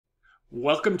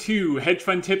Welcome to Hedge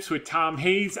Fund Tips with Tom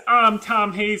Hayes. I'm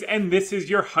Tom Hayes, and this is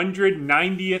your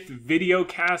 190th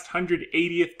VideoCast,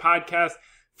 180th podcast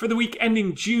for the week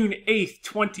ending June 8th,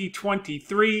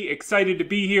 2023. Excited to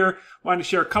be here. Want to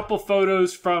share a couple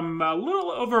photos from a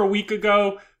little over a week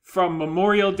ago from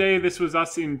Memorial Day. This was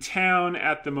us in town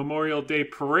at the Memorial Day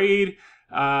parade.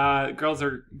 Girls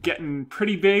are getting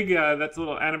pretty big. That's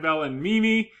little Annabelle and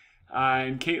Mimi,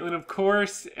 and Caitlin, of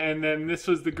course. And then this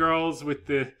was the girls with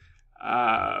the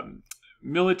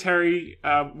military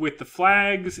with the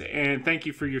flags, and thank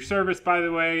you for your service, by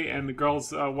the way, and the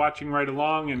girls watching right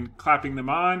along and clapping them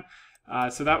on.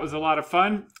 So that was a lot of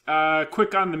fun.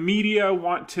 Quick on the media,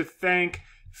 want to thank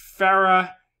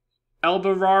Farah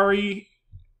Elbarawi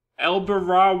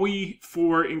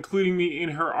for including me in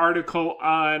her article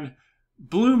on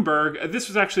Bloomberg. This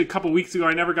was actually a couple weeks ago.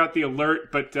 I never got the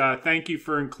alert, but thank you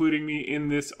for including me in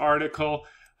this article.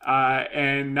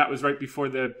 And that was right before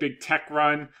the big tech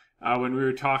run when we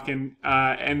were talking.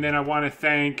 And then I want to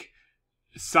thank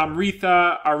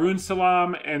Samritha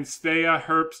Arunsalam and Svea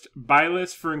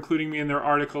Herbst-Bailis for including me in their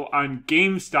article on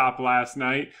GameStop last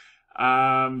night.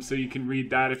 So you can read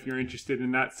that if you're interested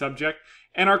in that subject.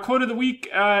 And our quote of the week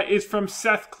is from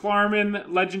Seth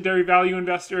Klarman, legendary value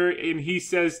investor. And he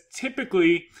says,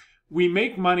 typically, we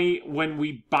make money when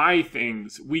we buy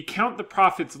things. We count the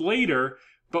profits later,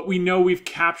 but we know we've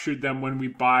captured them when we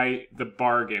buy the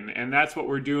bargain. And that's what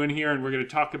we're doing here. And we're going to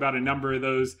talk about a number of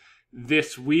those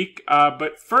this week.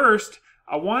 But first,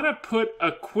 I want to put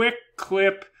a quick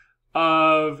clip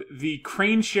of the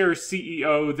CraneShares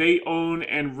CEO. They own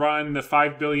and run the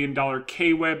 $5 billion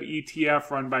K-Web ETF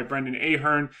run by Brendan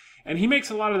Ahern. And he makes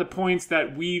a lot of the points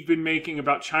that we've been making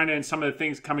about China and some of the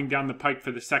things coming down the pike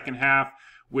for the second half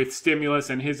with stimulus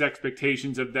and his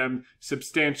expectations of them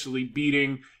substantially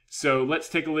beating. So let's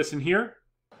take a listen here.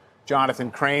 Jonathan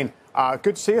Crane,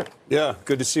 good to see you. Yeah,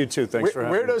 good to see you too. Thanks for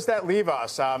having me. Where does that leave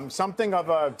us? Something of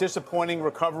a disappointing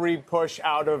recovery push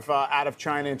out of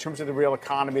China in terms of the real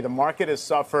economy. The market has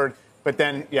suffered, but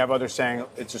then you have others saying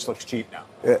it just looks cheap now.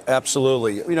 Yeah,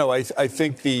 absolutely. You know, I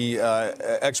think the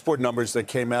export numbers that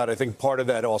came out, I think part of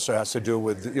that also has to do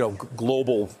with,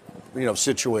 global,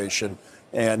 situation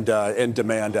and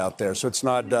demand out there. So it's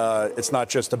not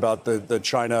just about the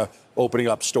China opening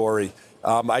up story.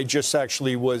 I just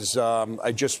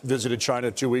visited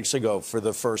China 2 weeks ago for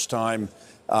the first time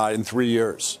in 3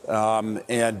 years,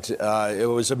 and it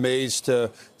was amazed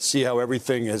to see how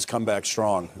everything has come back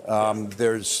strong.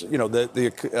 There's,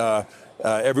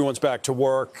 everyone's back to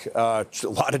work, a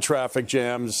lot of traffic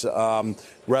jams,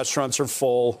 restaurants are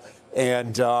full.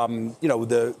 And,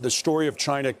 the story of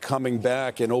China coming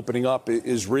back and opening up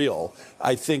is real.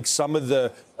 I think some of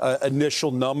the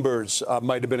initial numbers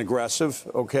might have been aggressive,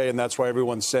 okay? And that's why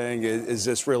everyone's saying, is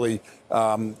this really,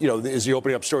 is the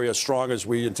opening up story as strong as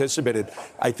we anticipated?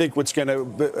 I think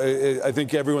I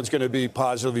think everyone's going to be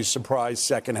positively surprised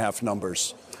second half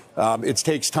numbers. It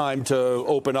takes time to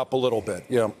open up a little bit,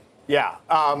 Yeah.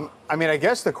 I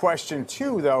guess the question,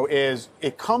 too, though, is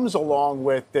it comes along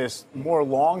with this more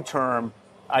long-term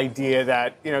idea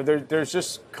that, there's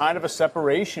just kind of a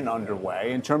separation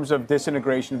underway in terms of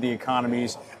disintegration of the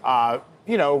economies, us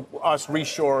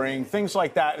reshoring, things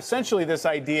like that. Essentially, this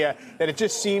idea that it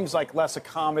just seems like less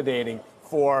accommodating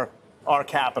for our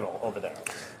capital over there.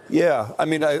 Yeah,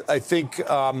 I think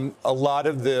a lot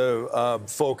of the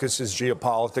focus is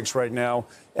geopolitics right now.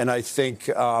 And I think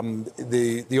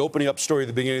the opening up story at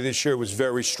the beginning of this year was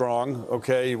very strong.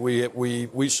 OK,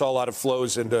 we saw a lot of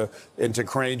flows into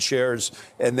CraneShares.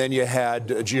 And then you had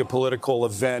a geopolitical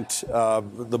event,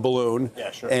 the balloon.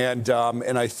 Yeah, sure.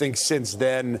 And I think since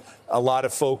then, a lot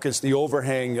of focus, the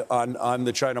overhang on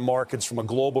the China markets from a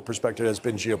global perspective has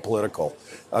been geopolitical.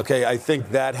 OK, I think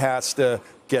that has to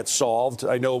get solved.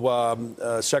 I know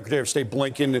Secretary of State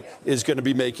Blinken is going to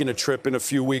be making a trip in a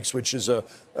few weeks, which is a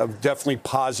definitely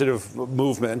positive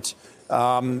movement.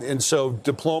 And so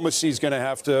diplomacy is going to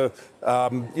have to,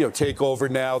 take over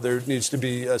now. There needs to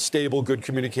be a stable, good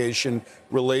communication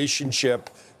relationship.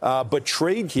 But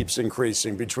trade keeps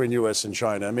increasing between U.S. and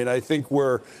China. I think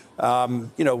we're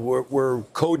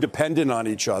codependent on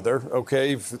each other.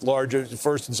 OK,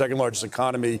 first and second largest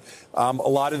economy. A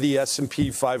lot of the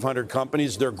S&P 500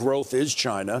 companies, their growth is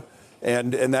China,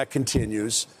 and that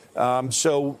continues.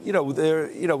 So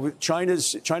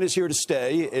China's here to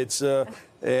stay. It's we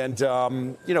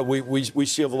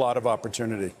see a lot of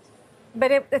opportunity.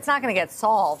 But it's not going to get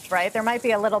solved, right? There might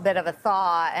be a little bit of a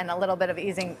thaw and a little bit of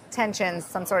easing tensions,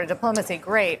 some sort of diplomacy,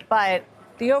 great. But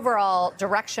the overall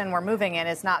direction we're moving in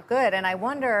is not good. And I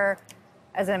wonder,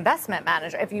 as an investment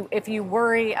manager, if you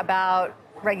worry about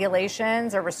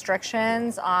regulations or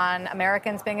restrictions on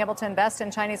Americans being able to invest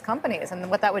in Chinese companies and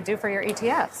what that would do for your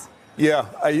ETFs. Yeah,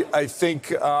 I think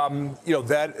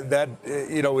that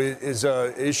is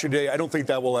a issue today. I don't think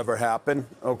that will ever happen.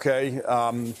 Okay.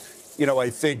 I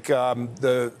think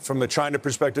from the China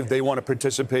perspective, they want to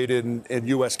participate in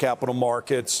U.S. capital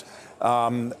markets.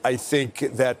 I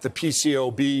think that the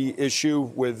PCOB issue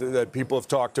that people have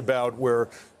talked about,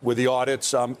 with the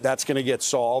audits, that's going to get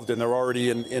solved, and they're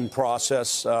already in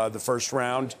process, the first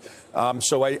round.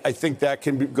 So I think that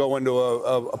can go into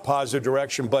a positive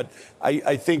direction. But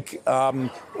I think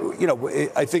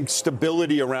I think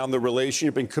stability around the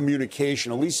relationship and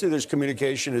communication, at least there's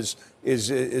communication,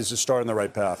 is a start on the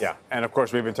right path. Yeah, and of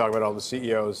course we've been talking about all the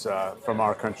CEOs from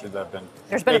our country that have been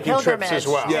there's been a pilgrimage trips as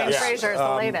well. James Fraser is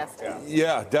the latest.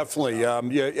 Yeah, definitely.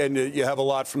 And you have a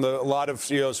lot of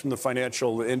CEOs from the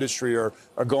financial industry are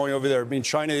going over there. I mean,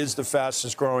 China is the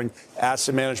fastest growing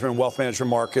asset management and wealth management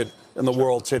market in the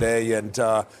world today, and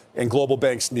global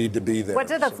banks need to be there. What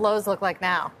do the flows look like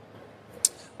now?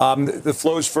 The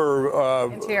flows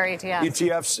for into your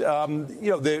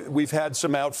ETFs, we've had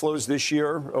some outflows this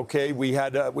year. Okay, we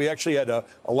actually had a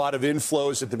lot of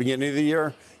inflows at the beginning of the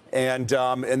year, and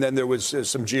then there was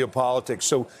some geopolitics.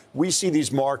 So we see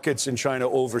these markets in China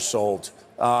oversold.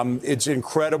 It's an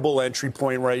incredible entry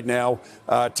point right now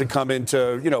to come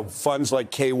into funds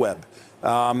like KWEB.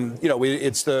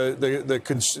 It's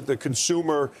the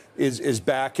consumer is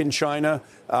back in China.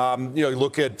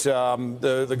 Look at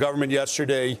the government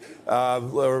yesterday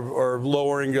or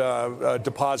lowering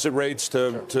deposit rates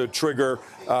to trigger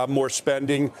more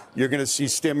spending. You're going to see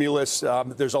stimulus.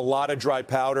 There's a lot of dry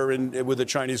powder with the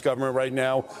Chinese government right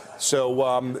now.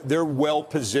 So they're well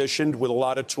positioned with a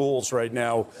lot of tools right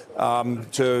now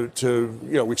to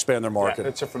expand their market. Yeah,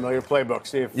 it's a familiar playbook.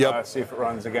 See if it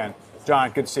runs again.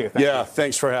 John, good to see you. Thank you.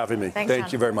 Thanks for having me.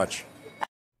 Thank you very much.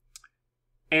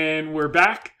 And we're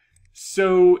back.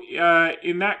 So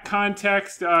in that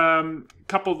context,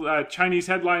 couple Chinese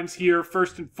headlines here.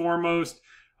 First and foremost,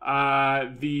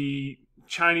 the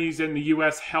Chinese and the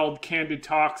U.S. held candid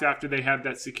talks after they had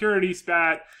that security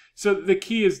spat. So the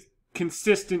key is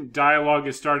consistent dialogue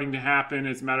is starting to happen.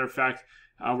 As a matter of fact,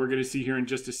 we're going to see here in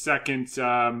just a second,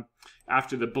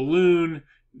 after the balloon,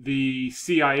 the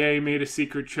CIA made a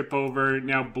secret trip over.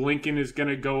 Now Blinken is going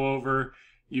to go over.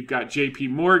 You've got J.P.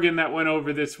 Morgan that went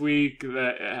over this week.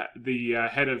 The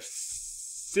head of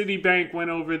Citibank went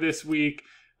over this week.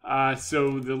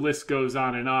 So the list goes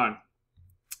on and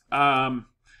on.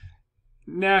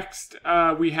 Next,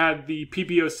 we had the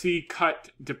PBOC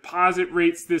cut deposit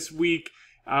rates this week,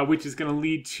 which is going to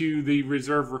lead to the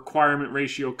reserve requirement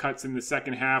ratio cuts in the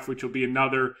second half, which will be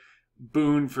another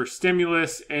boon for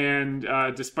stimulus. And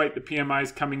despite the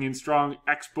PMIs coming in strong,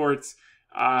 exports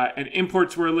and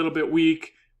imports were a little bit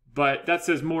weak, but that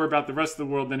says more about the rest of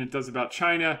the world than it does about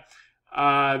China.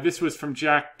 This was from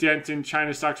Jack Denton.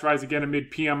 China stocks rise again amid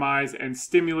PMIs and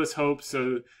stimulus hopes.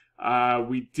 So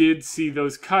we did see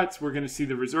those cuts. We're going to see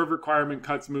the reserve requirement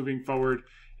cuts moving forward.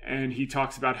 And he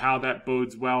talks about how that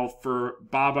bodes well for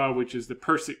BABA, which is the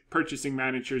Purchasing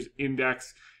Managers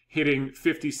Index, hitting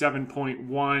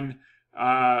 57.1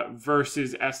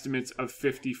 versus estimates of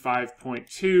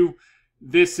 55.2.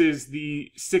 This is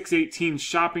the 618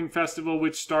 shopping festival,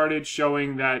 which started,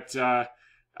 showing that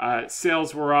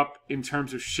sales were up in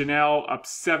terms of Chanel, up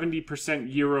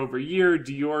 70% year over year.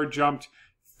 Dior jumped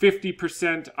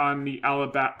 50% on the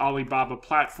Alibaba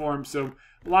platform. So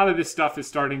a lot of this stuff is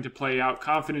starting to play out.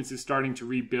 Confidence is starting to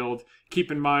rebuild.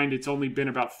 Keep in mind, it's only been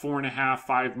about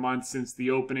 5 months since the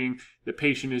opening. The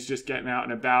patient is just getting out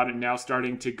and about and now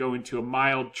starting to go into a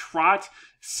mild trot.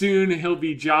 Soon he'll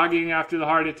be jogging after the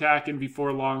heart attack, and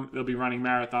before long they'll be running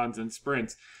marathons and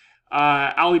sprints.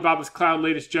 Alibaba's cloud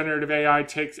latest generative AI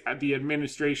takes the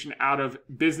administration out of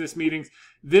business meetings.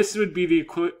 This would be the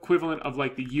equivalent of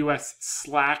like the US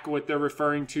Slack, what they're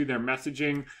referring to, their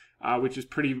messaging, which is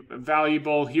pretty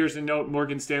valuable. Here's a note.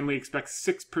 Morgan Stanley expects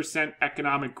 6%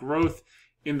 economic growth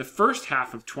in the first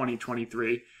half of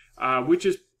 2023, which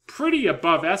is pretty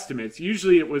above estimates.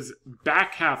 Usually it was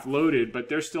back half loaded, but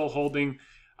they're still holding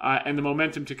and the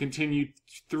momentum to continue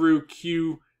through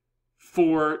Q4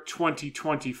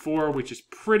 2024, which is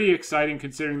pretty exciting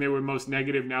considering they were most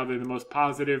negative. Now they're the most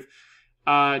positive.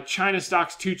 China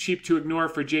stocks too cheap to ignore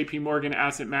for JP Morgan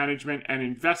Asset Management and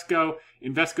Invesco.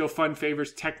 Invesco fund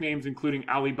favors tech names including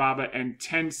Alibaba and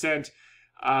Tencent.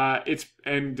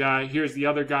 Here's the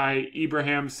other guy.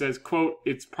 Ibrahim says, quote,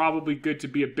 "It's probably good to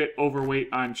be a bit overweight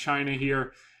on China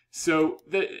here." So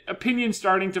the opinion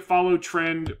starting to follow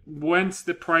trend once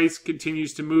the price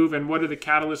continues to move. And what are the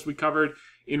catalysts we covered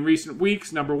in recent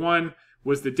weeks? Number one,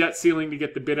 was the debt ceiling to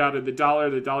get the bid out of the dollar.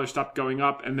 The dollar stopped going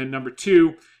up. And then number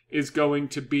 2 is going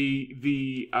to be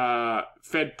the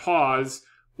Fed pause,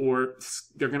 or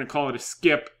they're going to call it a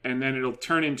skip, and then it'll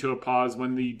turn into a pause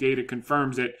when the data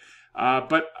confirms it.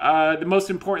 But the most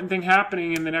important thing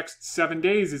happening in the next 7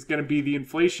 days is going to be the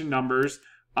inflation numbers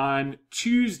on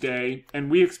Tuesday, and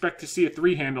we expect to see a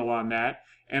 3 handle on that.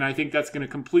 And I think that's going to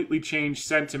completely change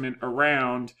sentiment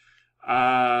around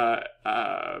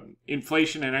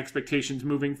inflation and expectations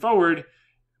moving forward,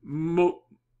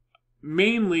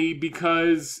 mainly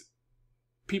because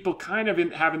people kind of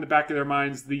have in the back of their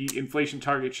minds the inflation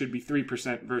target should be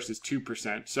 3% versus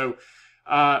 2%. So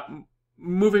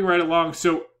moving right along.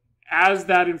 So as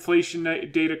that inflation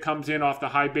data comes in off the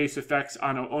high base effects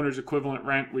on owner's equivalent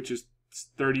rent, which is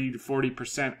 30 to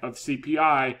 40% of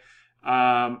CPI,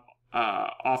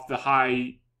 off the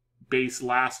high base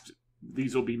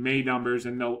these will be May numbers,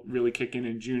 and they'll really kick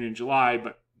in June and July,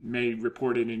 but May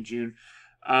reported in June.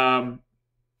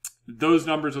 Those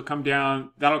numbers will come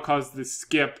down. That'll cause the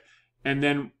skip, and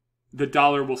then the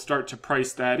dollar will start to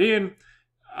price that in,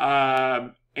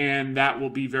 and that will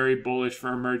be very bullish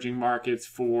for emerging markets,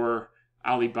 for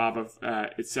Alibaba,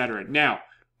 etc. Now,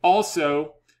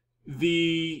 also,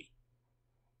 the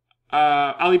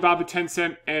Alibaba,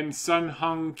 Tencent, and Sun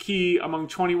Hung Ki among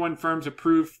 21 firms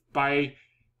approved by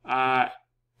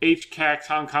HKEX,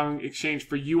 Hong Kong Exchange,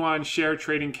 for yuan share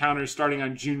trading counters starting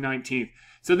on June 19th.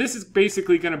 So this is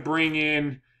basically going to bring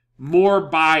in more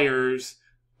buyers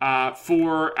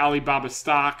for Alibaba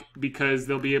stock, because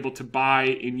they'll be able to buy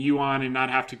in yuan and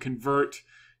not have to convert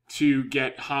to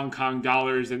get Hong Kong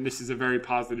dollars. And this is a very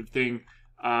positive thing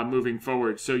moving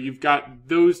forward. So you've got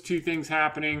those 2 things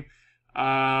happening.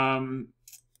 The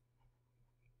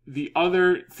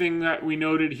other thing that we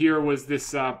noted here was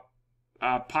this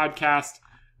podcast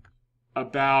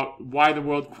about why the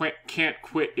world can't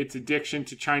quit its addiction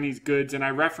to Chinese goods. And I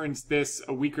referenced this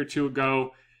a week or 2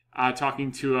 ago,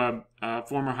 talking to a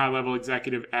former high-level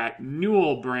executive at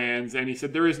Newell Brands, and he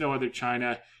said there is no other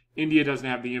China. India doesn't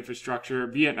have the infrastructure.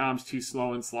 Vietnam's too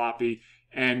slow and sloppy.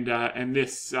 And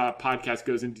this podcast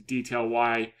goes into detail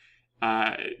why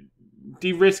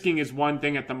de-risking is one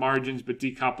thing at the margins, but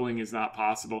decoupling is not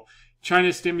possible.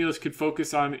 China's stimulus could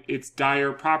focus on its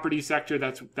dire property sector.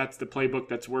 That's the playbook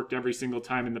that's worked every single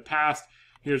time in the past.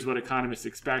 Here's what economists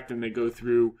expect, and they go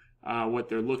through what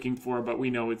they're looking for, but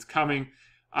we know it's coming.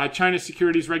 China's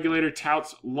securities regulator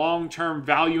touts long-term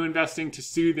value investing to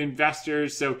soothe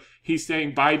investors. So he's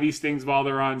saying buy these things while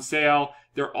they're on sale.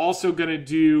 They're also going to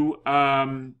do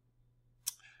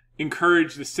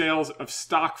encourage the sales of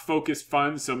stock-focused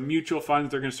funds. So mutual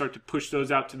funds, they're going to start to push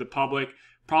those out to the public.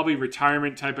 Probably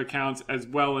retirement-type accounts, as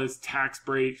well as tax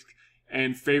breaks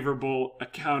and favorable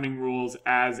accounting rules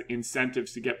as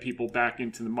incentives to get people back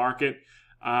into the market.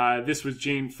 This was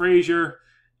Jane Fraser.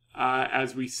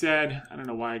 As we said, I don't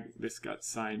know why this got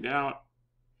signed out,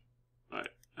 but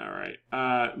all right.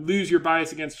 Lose your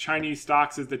bias against Chinese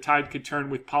stocks as the tide could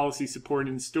turn with policy support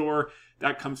in store.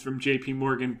 That comes from JP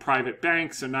Morgan Private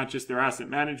Bank, so not just their asset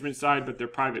management side, but their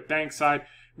private bank side.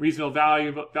 Reasonable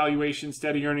valuation,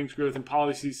 steady earnings growth, and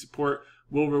policy support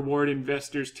will reward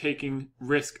investors taking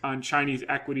risk on Chinese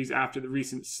equities after the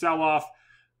recent sell-off.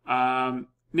 Now,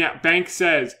 bank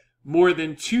says more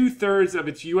than 2/3 of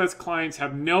its U.S. clients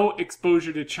have no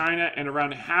exposure to China, and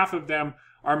around half of them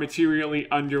are materially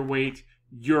underweight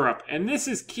Europe. And this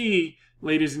is key,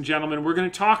 ladies and gentlemen. We're going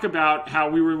to talk about how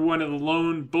we were one of the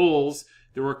lone bulls.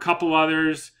 There were a couple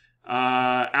others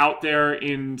out there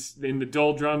in the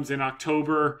doldrums in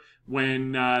October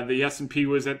when the S&P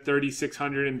was at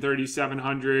 3,600 and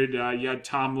 3,700. You had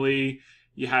Tom Lee,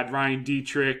 you had Ryan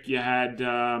Dietrich, you had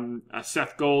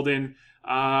Seth Golden,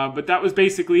 but that was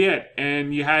basically it.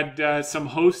 And you had some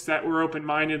hosts that were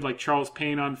open-minded, like Charles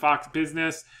Payne on Fox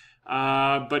Business,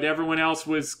 but everyone else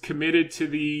was committed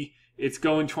to it's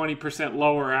going 20%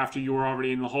 lower after you were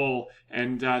already in the hole.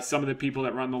 And some of the people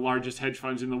that run the largest hedge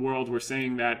funds in the world were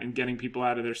saying that and getting people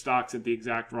out of their stocks at the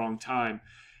exact wrong time.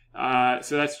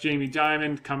 So that's Jamie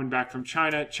Dimon coming back from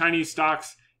China. Chinese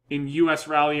stocks in U.S.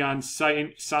 rally on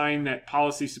sign that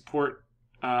policy support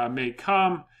may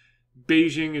come.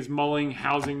 Beijing is mulling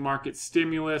housing market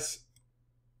stimulus.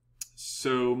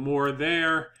 So more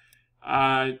there.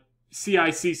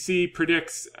 CICC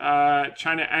predicts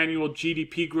China annual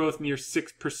GDP growth near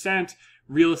 6%.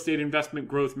 Real estate investment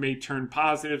growth may turn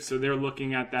positive, so they're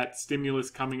looking at that stimulus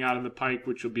coming out of the pike,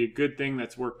 which will be a good thing.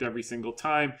 That's worked every single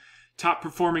time. Top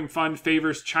performing fund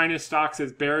favors China stocks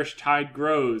as bearish tide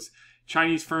grows.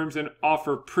 Chinese firms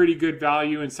offer pretty good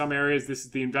value in some areas. This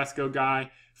is the Invesco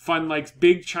guy. Fund likes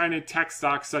big China tech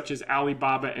stocks such as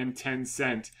Alibaba and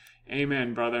Tencent.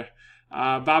 Amen, brother.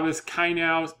 Baba's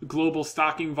Kainow global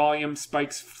stocking volume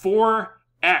spikes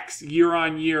 4x year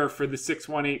on year for the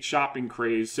 618 shopping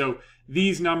craze. So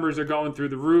these numbers are going through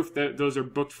the roof. Those are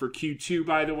booked for Q2,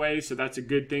 by the way. So that's a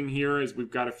good thing here, as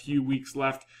we've got a few weeks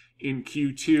left in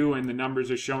Q2, and the numbers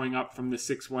are showing up from the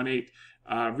 618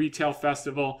 retail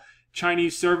festival.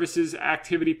 Chinese services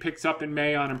activity picks up in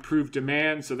May on improved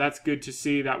demand, so that's good to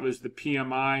see. That was the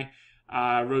PMI,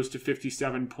 rose to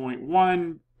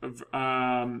 57.1,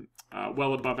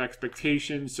 well above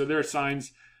expectations. So there are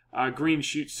signs, green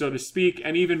shoots, so to speak.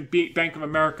 And even Bank of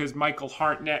America's Michael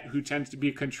Hartnett, who tends to be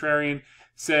a contrarian,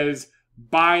 says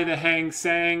buy the Hang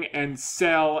Seng and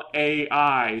sell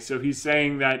AI. So he's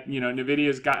saying that,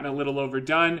 NVIDIA's gotten a little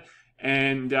overdone,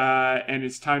 and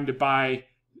it's time to buy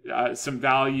some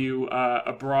value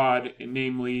abroad,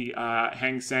 namely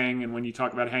Hang Seng. And when you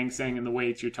talk about Hang Seng and the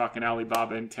weights, you're talking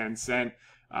Alibaba and Tencent,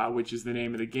 which is the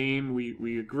name of the game.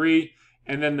 We agree.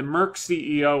 And then the Merck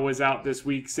CEO was out this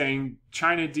week saying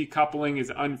China decoupling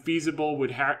is unfeasible,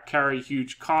 would carry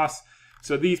huge costs.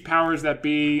 So these powers that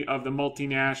be of the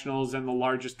multinationals and the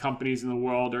largest companies in the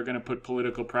world are going to put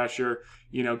political pressure,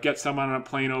 get someone on a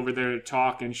plane over there to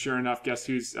talk. And sure enough, guess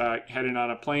who's heading on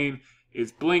a plane?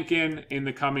 Is Blinken in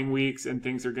the coming weeks, and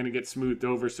things are going to get smoothed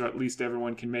over so at least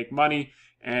everyone can make money.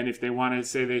 And if they want to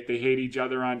say that they hate each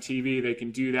other on TV, they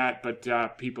can do that,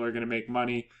 but people are going to make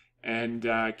money and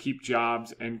keep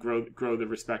jobs and grow the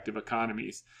respective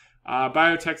economies.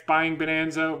 Biotech's buying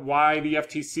bonanza, why the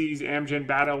FTC's Amgen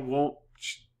battle won't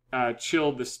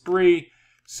chill the spree.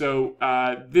 So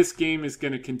this game is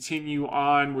going to continue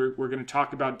on. We're going to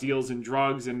talk about deals in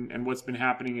drugs and what's been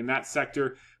happening in that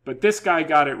sector. But this guy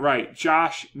got it right.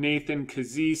 Josh Nathan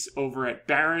Kazis over at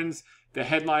Barron's. The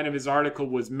headline of his article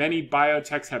was many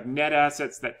biotechs have net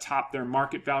assets that top their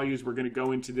market values. We're going to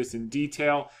go into this in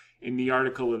detail in the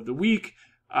article of the week.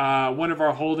 One of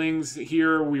our holdings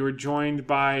here, we were joined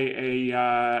by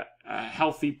a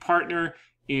healthy partner.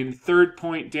 In Third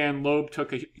Point, Dan Loeb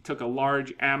took a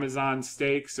large Amazon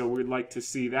stake, so we'd like to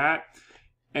see that.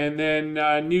 And then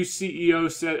new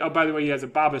CEO said, oh, by the way, he has a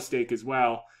Baba stake as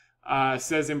well.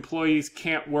 Says employees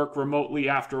can't work remotely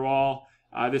after all.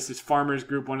 This is Farmers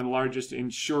Group, one of the largest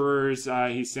insurers.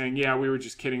 He's saying, yeah, we were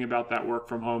just kidding about that work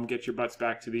from home. Get your butts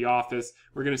back to the office.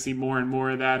 We're going to see more and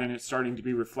more of that, and it's starting to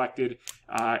be reflected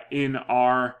in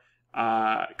our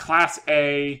Class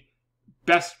A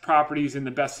best properties in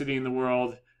the best city in the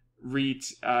world REIT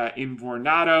in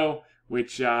Vornado,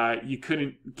 which you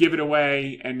couldn't give it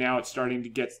away, and now it's starting to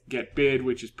get bid,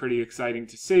 which is pretty exciting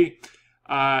to see.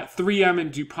 3M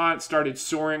and DuPont started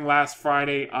soaring last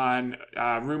Friday on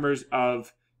rumors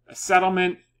of a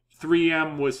settlement.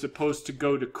 3M was supposed to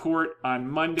go to court on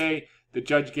Monday. The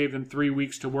judge gave them 3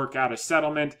 weeks to work out a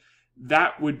settlement.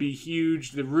 That would be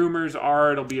huge. The rumors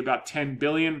are it'll be about $10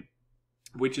 billion,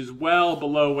 which is well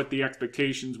below what the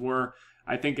expectations were.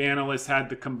 I think analysts had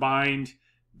the combined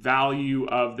value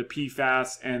of the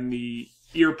PFAS and the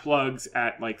earplugs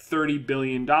at like $30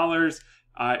 billion.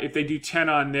 If they do 10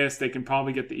 on this, they can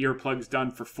probably get the earplugs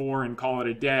done for 4 and call it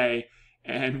a day.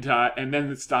 And then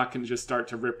the stock can just start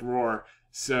to rip roar.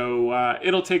 So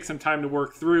it'll take some time to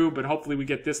work through, but hopefully we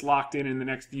get this locked in the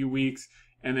next few weeks,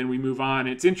 and then we move on.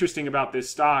 It's interesting about this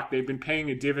stock. They've been paying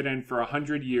a dividend for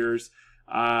 100 years.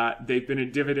 They've been a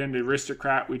dividend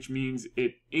aristocrat, which means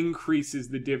it increases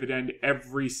the dividend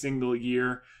every single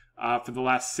year for the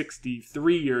last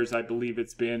 63 years, I believe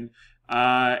it's been.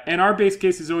 And our base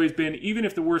case has always been, even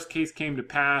if the worst case came to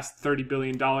pass, $30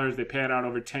 billion, they pay it out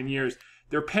over 10 years,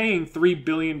 they're paying $3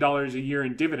 billion a year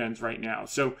in dividends right now.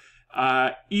 So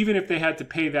even if they had to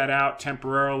pay that out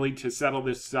temporarily to settle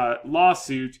this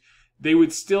lawsuit, they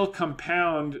would still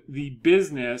compound the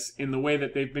business in the way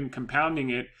that they've been compounding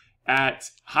it at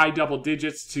high double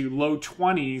digits to low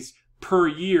 20s per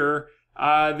year.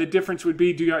 The difference would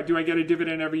be, do I get a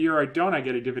dividend every year or don't I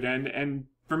get a dividend? And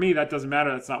for me, that doesn't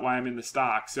matter. That's not why I'm in the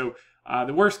stock. So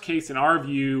the worst case in our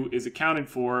view is accounted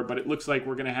for, but it looks like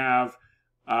we're going to have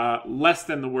less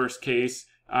than the worst case,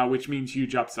 which means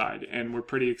huge upside. And we're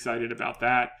pretty excited about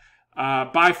that.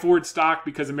 Buy Ford stock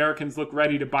because Americans look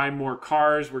ready to buy more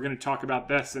cars. We're going to talk about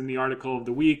this in the article of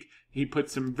the week. He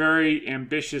put some very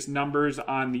ambitious numbers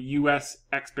on the U.S.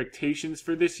 expectations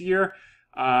for this year.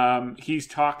 He's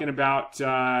talking about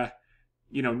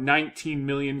 19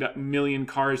 million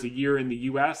cars a year in the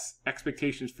U.S.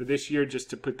 Expectations for this year, just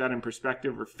to put that in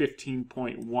perspective, are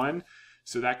 15.1.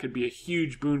 So that could be a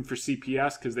huge boon for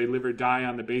CPS because they live or die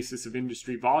on the basis of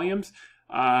industry volumes.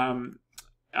 Here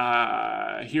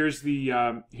was the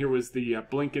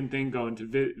Blinken thing, going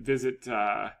to visit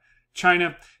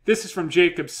China. This is from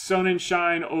Jacob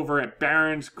Sonnenschein over at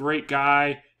Barron's. Great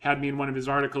guy. had me in one of his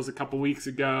articles a couple weeks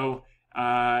ago,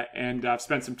 and I've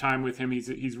spent some time with him. He's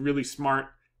a really smart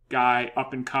guy,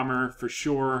 up and comer for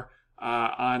sure,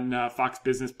 on Fox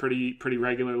Business pretty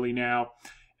regularly now.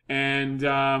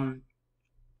 And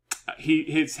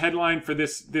his headline for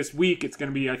this week, it's going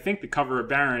to be, I think, the cover of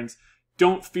Barron's.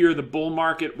 Don't fear the bull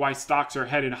market, why stocks are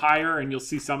headed higher. And you'll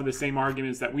see some of the same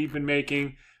arguments that we've been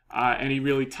making. And he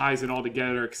really ties it all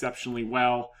together exceptionally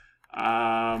well.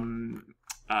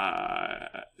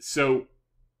 So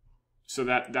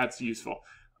that's useful.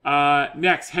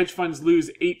 Next, hedge funds lose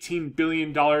 $18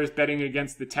 billion betting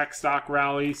against the tech stock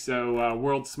rally. So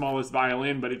world's smallest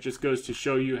violin, but it just goes to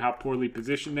show you how poorly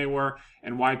positioned they were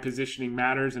and why positioning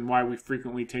matters and why we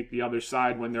frequently take the other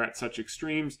side when they're at such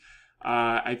extremes.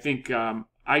 I think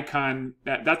Icon,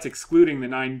 that's excluding the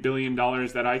 $9 billion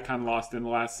that Icon lost in the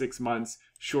last 6 months,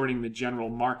 shorting the general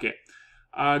market.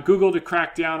 Google to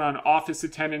crack down on office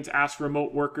attendance, ask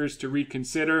remote workers to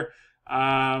reconsider.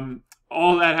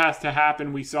 All that has to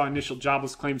happen. We saw initial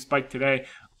jobless claims spike today.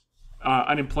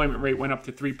 Unemployment rate went up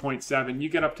to 3.7. You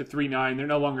get up to 3.9, they're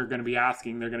no longer going to be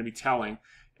asking, they're going to be telling.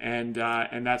 And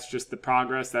that's just the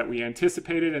progress that we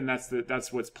anticipated, and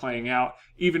that's what's playing out.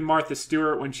 Even Martha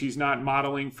Stewart, when she's not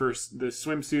modeling for the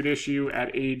swimsuit issue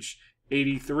at age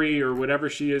 83 or whatever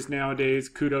she is nowadays,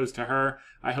 kudos to her.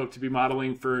 I hope to be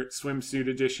modeling for swimsuit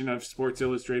edition of Sports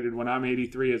Illustrated when I'm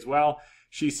 83 as well.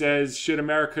 She says,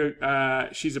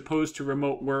 she's opposed to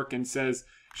remote work and says,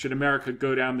 should America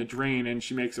go down the drain? And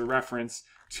she makes a reference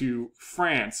to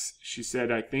France. She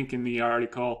said, I think in the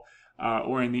article,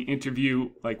 or in the interview,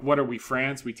 like, what are we,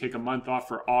 France? We take a month off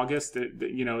for August.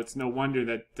 It's no wonder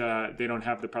that they don't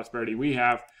have the prosperity we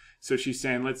have. So she's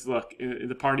saying, let's look,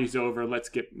 the party's over. Let's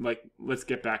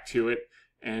get back to it.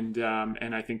 And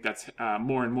I think that's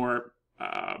more and more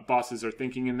bosses are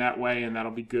thinking in that way, and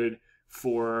that'll be good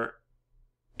for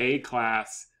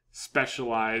A-class,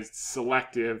 specialized,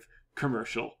 selective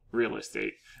commercial real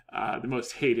estate, the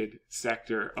most hated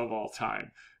sector of all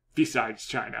time. Besides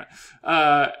China.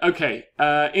 Okay.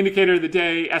 Indicator of the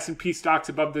day, S&P stocks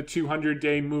above the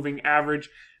 200-day moving average.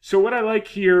 So what I like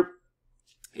here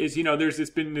is, there's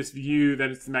been this view that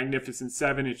it's the Magnificent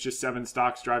Seven. It's just 7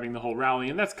 stocks driving the whole rally.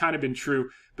 And that's kind of been true.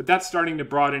 But that's starting to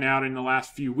broaden out in the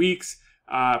last few weeks,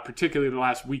 particularly the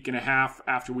last week and a half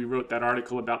after we wrote that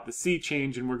article about the sea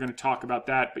change. And we're going to talk about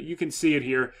that. But you can see it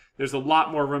here. There's a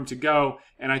lot more room to go.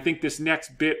 And I think this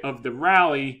next bit of the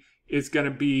rally is going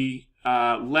to be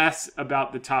less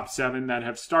about the top 7 that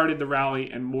have started the rally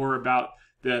and more about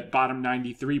the bottom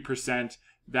 93%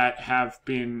 that have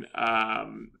been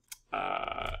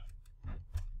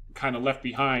kind of left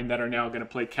behind, that are now going to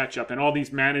play catch up. And all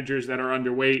these managers that are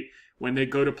underweight, when they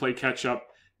go to play catch up,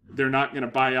 they're not going to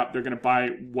buy up. They're going to buy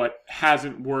what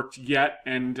hasn't worked yet,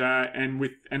 and they're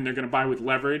going to buy with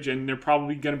leverage, and they're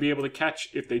probably going to be able to catch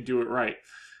if they do it right.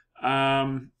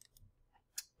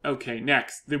 Okay,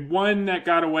 next. The one that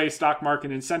got away, stock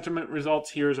market and sentiment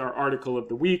results. Here's our article of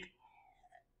the week.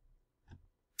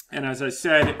 And as I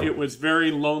said, it was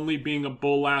very lonely being a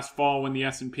bull last fall when the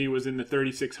S&P was in the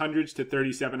 3,600s to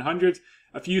 3,700s.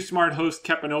 A few smart hosts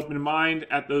kept an open mind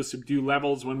at those subdued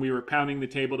levels when we were pounding the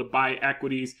table to buy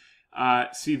equities.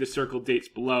 See the circled dates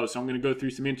below. So I'm going to go through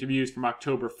some interviews from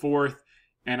October 4th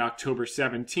and October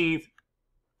 17th.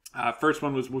 First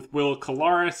one was with Will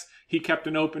Colaris. He kept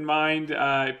an open mind.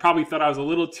 Probably thought I was a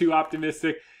little too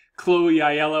optimistic. Chloe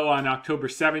Aiello on October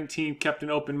 17th kept an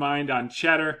open mind on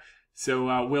Cheddar.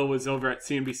 So Will was over at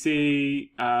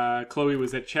CNBC. Chloe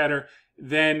was at Cheddar.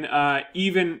 Then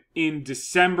even in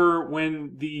December,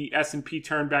 when the S&P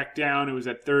turned back down, it was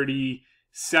at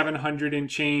 3,700 and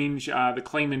change. The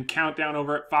Clayman Countdown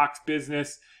over at Fox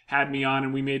Business had me on,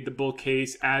 and we made the bull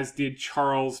case, as did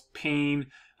Charles Payne.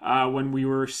 When we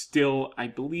were still, I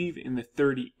believe, in the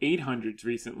 3,800s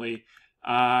recently.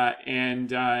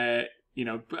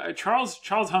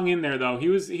 Charles hung in there, though. He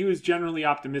was generally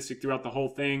optimistic throughout the whole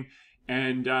thing,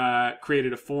 and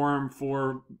created a forum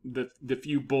for the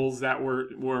few bulls that were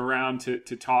around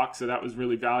to talk. So that was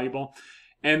really valuable.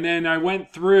 And then I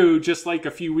went through, just like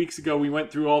a few weeks ago, we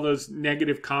went through all those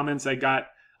negative comments I got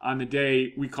on the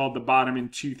day we called the bottom in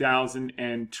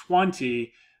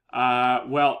 2020.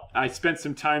 I spent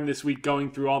some time this week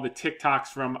going through all the TikToks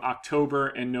from October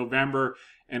and November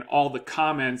and all the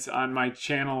comments on my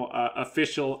channel,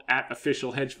 official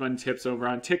hedge fund tips over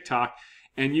on TikTok.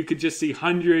 And you could just see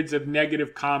hundreds of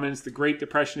negative comments. The Great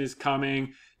Depression is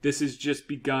coming. This has just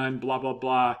begun, blah, blah,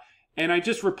 blah. And I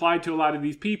just replied to a lot of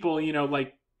these people,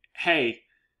 hey,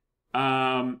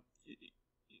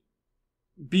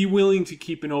 be willing to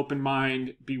keep an open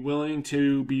mind, be willing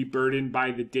to be burdened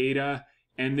by the data,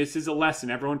 And this is a lesson.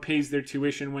 Everyone pays their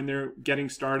tuition when they're getting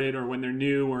started or when they're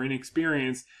new or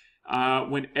inexperienced.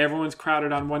 When everyone's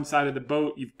crowded on one side of the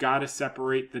boat, you've got to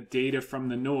separate the data from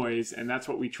the noise. And that's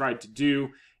what we tried to do.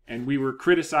 And we were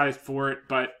criticized for it,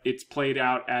 but it's played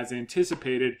out as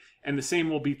anticipated. And the same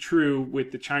will be true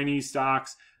with the Chinese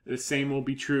stocks. The same will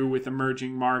be true with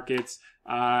emerging markets.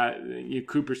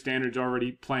 Cooper Standard's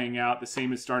already playing out. The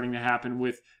same is starting to happen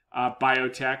with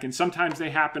biotech. And sometimes they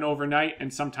happen overnight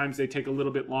and sometimes they take a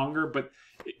little bit longer. But,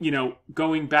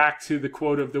 going back to the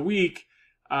quote of the week,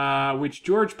 which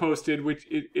George posted, which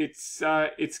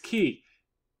it's key.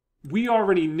 We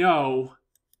already know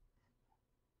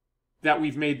that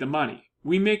we've made the money.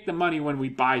 We make the money when we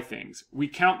buy things. We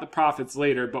count the profits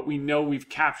later, but we know we've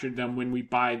captured them when we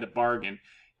buy the bargain.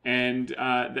 And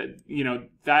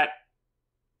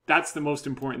that's the most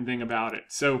important thing about it.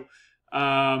 So,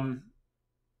 all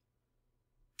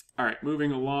right,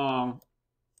 moving along.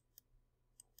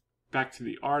 Back to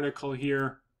the article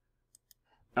here.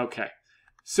 Okay,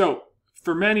 so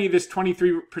for many, this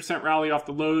 23% rally off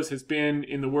the lows has been,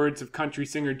 in the words of country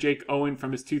singer Jake Owen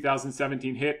from his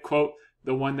 2017 hit, quote,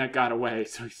 the one that got away.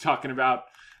 So he's talking about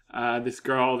this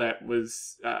girl that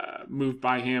was moved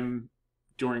by him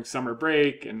during summer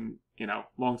break. And,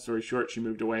 long story short, she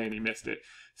moved away and he missed it.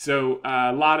 So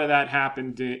a lot of that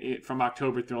happened from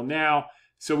October till now.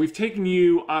 So we've taken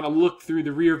you on a look through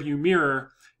the rearview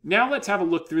mirror. Now let's have a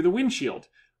look through the windshield.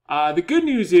 The good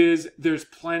news is there's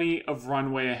plenty of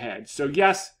runway ahead. So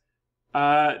yes,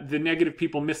 the negative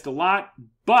people missed a lot,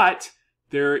 but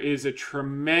there is a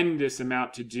tremendous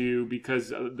amount to do because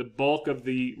the bulk of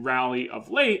the rally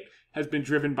of late has been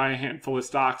driven by a handful of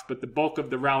stocks, but the bulk of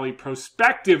the rally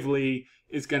prospectively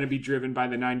is going to be driven by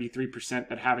the 93%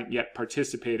 that haven't yet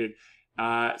participated.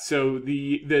 So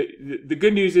the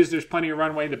good news is there's plenty of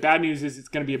runway. The bad news is it's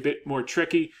going to be a bit more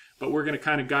tricky, but we're going to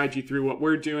kind of guide you through what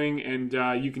we're doing, and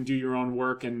you can do your own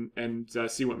work and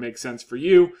see what makes sense for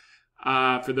you,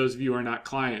 for those of you who are not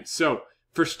clients. So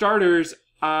for starters,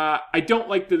 I don't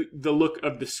like the look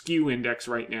of the skew index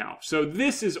right now. So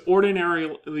this is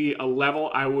ordinarily a level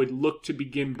I would look to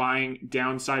begin buying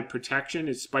downside protection.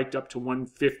 It's spiked up to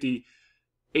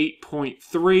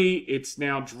 158.3. It's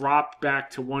now dropped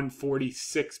back to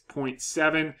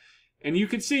 146.7. And you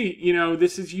can see,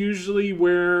 this is usually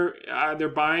where they're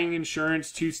buying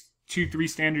insurance 2-3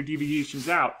 standard deviations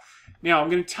out. Now,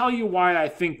 I'm going to tell you why I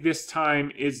think this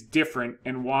time is different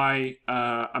and why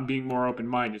I'm being more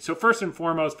open-minded. So first and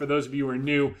foremost, for those of you who are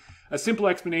new, a simple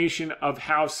explanation of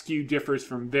how skew differs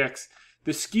from VIX.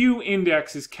 The skew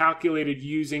index is calculated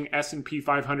using S&P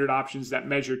 500 options that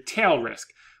measure tail risk,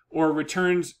 or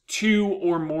returns 2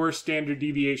 or more standard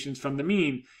deviations from the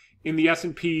mean in the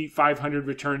S&P 500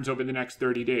 returns over the next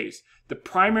 30 days. The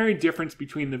primary difference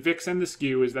between the VIX and the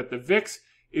skew is that the VIX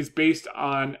is based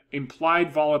on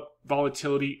implied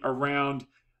volatility around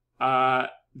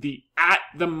the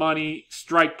at-the-money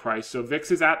strike price. So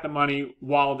VIX is at the money,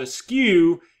 while the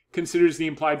skew considers the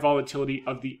implied volatility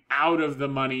of the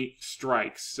out-of-the-money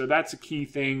strikes. So that's a key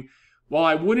thing. While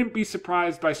I wouldn't be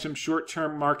surprised by some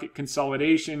short-term market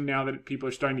consolidation now that people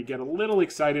are starting to get a little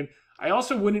excited, I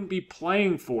also wouldn't be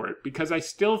playing for it because I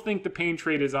still think the pain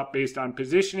trade is up based on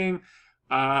positioning.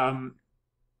 The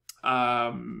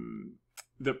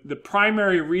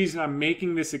primary reason I'm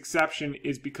making this exception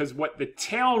is because what the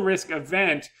tail risk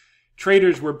event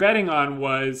traders were betting on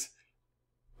was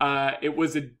it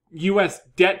was a U.S.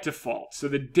 debt default, so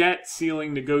the debt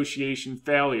ceiling negotiation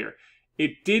failure.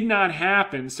 It did not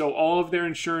happen, so all of their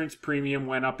insurance premium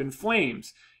went up in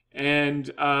flames.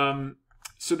 And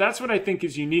so that's what I think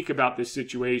is unique about this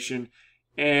situation.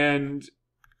 And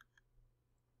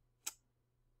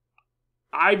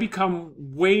I become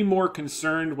way more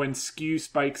concerned when skew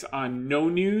spikes on no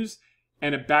news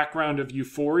and a background of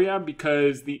euphoria,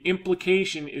 because the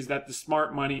implication is that the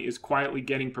smart money is quietly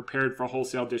getting prepared for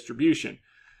wholesale distribution.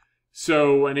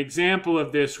 So an example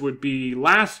of this would be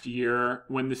last year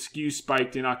when the skew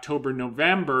spiked in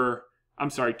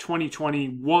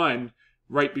 2021,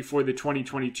 right before the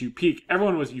 2022 peak.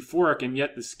 Everyone was euphoric, and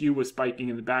yet the skew was spiking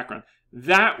in the background.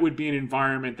 That would be an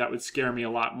environment that would scare me a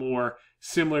lot more,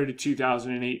 similar to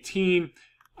 2018,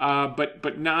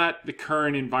 but not the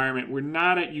current environment. We're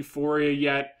not at euphoria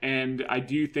yet, and I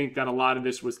do think that a lot of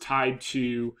this was tied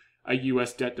to a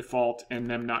U.S. debt default and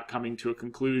them not coming to a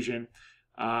conclusion,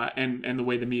 and the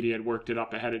way the media had worked it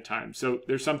up ahead of time. So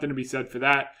there's something to be said for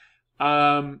that.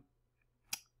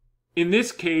 In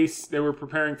this case, they were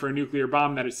preparing for a nuclear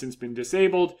bomb that has since been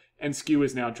disabled, and skew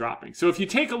is now dropping. So if you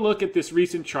take a look at this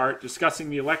recent chart discussing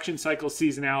the election cycle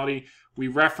seasonality we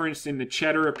referenced in the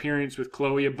Cheddar appearance with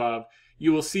Chloe above,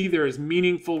 you will see there is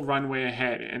meaningful runway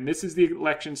ahead. And this is the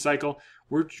election cycle.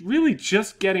 We're really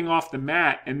just getting off the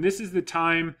mat, and this is the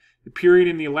time, the period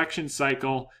in the election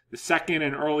cycle, the second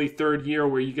and early third year,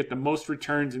 where you get the most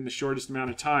returns in the shortest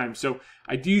amount of time. So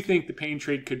I do think the pain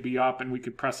trade could be up, and we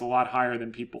could press a lot higher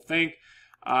than people think.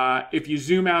 If you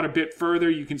zoom out a bit further,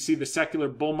 you can see the secular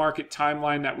bull market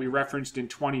timeline that we referenced in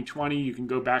 2020. You can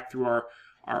go back through our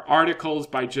articles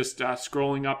by just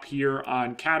scrolling up here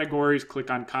on categories,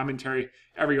 click on commentary.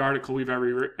 Every article we've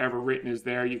ever written is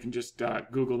there. You can just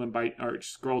Google them or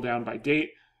scroll down by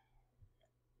date.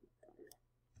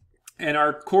 And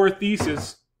our core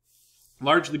thesis,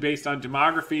 largely based on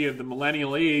demography of the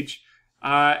millennial age,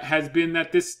 has been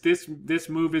that this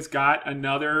move has got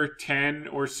another 10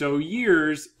 or so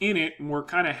years in it, and we're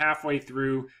kind of halfway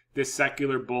through this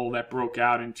secular bull that broke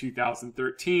out in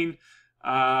 2013.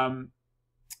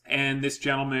 And this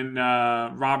gentleman,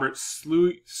 Robert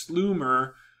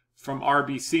Slumer from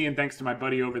RBC, and thanks to my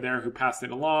buddy over there who passed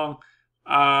it along,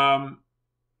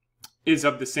 is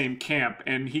of the same camp.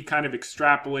 And he kind of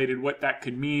extrapolated what that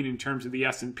could mean in terms of the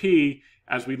S&P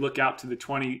as we look out to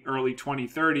the early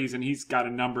 2030s. And he's got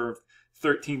a number of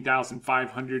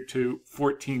 13,500 to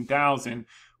 14,000,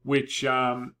 which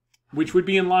would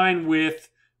be in line with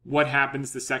what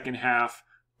happens the second half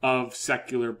of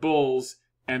secular bulls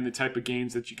and the type of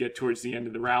gains that you get towards the end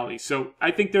of the rally. So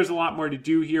I think there's a lot more to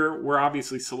do here. We're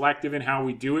obviously selective in how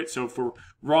we do it. So if we're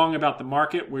wrong about the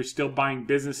market, we're still buying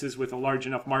businesses with a large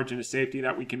enough margin of safety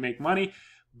that we can make money.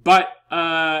 But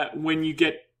when you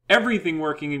get everything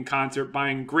working in concert,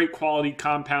 buying great quality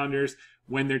compounders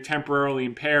when they're temporarily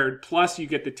impaired, plus you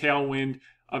get the tailwind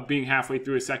of being halfway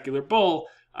through a secular bull,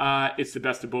 it's the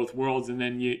best of both worlds. And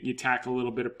then you tack a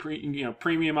little bit of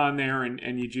premium on there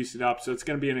and you juice it up. So it's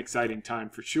going to be an exciting time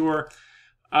for sure.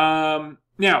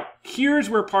 Now, here's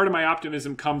where part of my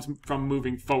optimism comes from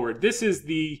moving forward. This is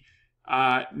the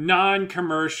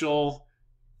non-commercial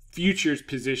futures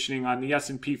positioning on the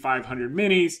S&P 500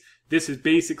 minis. This is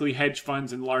basically hedge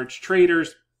funds and large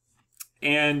traders.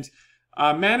 And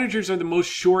managers are the most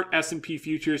short S&P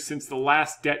futures since the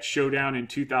last debt showdown in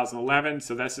 2011.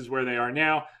 So this is where they are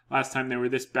now. Last time they were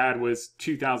this bad was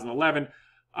 2011.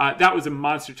 That was a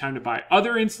monster time to buy.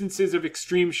 Other instances of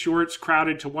extreme shorts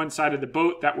crowded to one side of the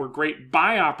boat that were great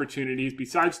buy opportunities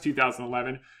besides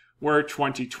 2011 were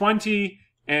 2020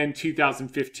 and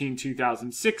 2015,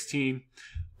 2016.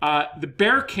 The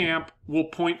bear camp will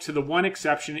point to the one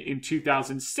exception in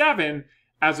 2007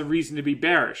 as a reason to be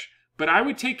bearish. But I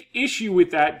would take issue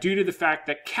with that due to the fact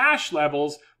that cash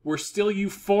levels were still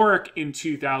euphoric in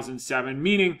 2007,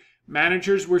 meaning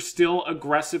managers were still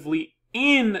aggressively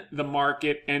in the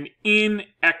market and in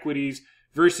equities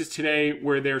versus today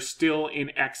where they're still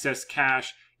in excess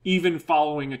cash, even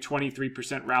following a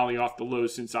 23% rally off the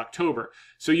lows since October.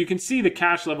 So you can see the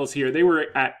cash levels here. They were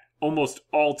at almost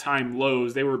all-time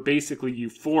lows. They were basically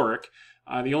euphoric.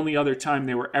 The only other time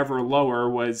they were ever lower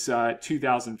was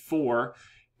 2004.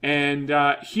 And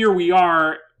here we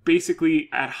are basically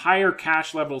at higher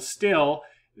cash levels still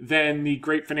than the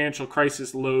great financial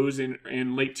crisis lows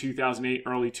in late 2008,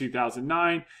 early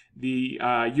 2009, the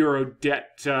euro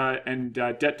debt and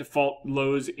debt default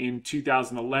lows in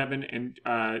 2011 and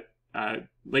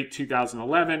late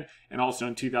 2011 and also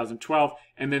in 2012,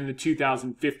 and then the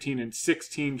 2015 and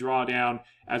 16 drawdown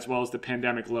as well as the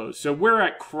pandemic lows. So we're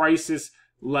at crisis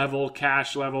level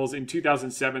cash levels. In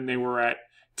 2007, they were at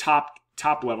top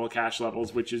level cash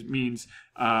levels, which means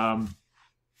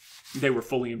they were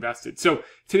fully invested. So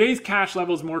today's cash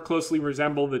levels more closely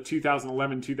resemble the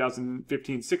 2011,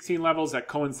 2015, 16 levels that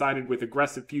coincided with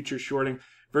aggressive future shorting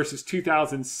versus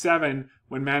 2007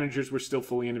 when managers were still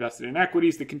fully invested in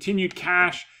equities. The continued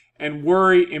cash and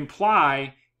worry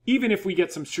imply, even if we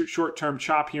get some short-term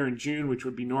chop here in June, which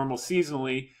would be normal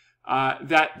seasonally,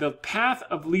 that the path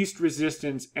of least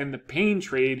resistance and the pain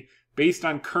trade based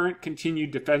on current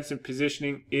continued defensive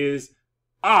positioning is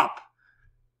up.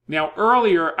 Now,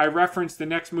 earlier, I referenced the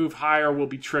next move higher will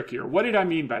be trickier. What did I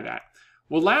mean by that?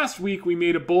 Well, last week, we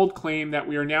made a bold claim that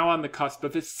we are now on the cusp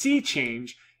of a sea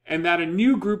change and that a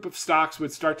new group of stocks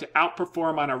would start to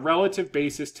outperform on a relative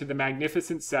basis to the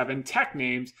Magnificent Seven tech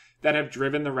names that have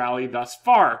driven the rally thus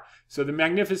far. So the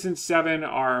Magnificent Seven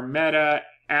are Meta,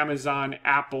 Amazon,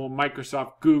 Apple,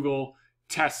 Microsoft, Google,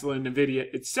 Tesla, Nvidia,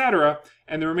 etc.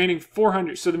 And the remaining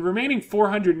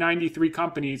 493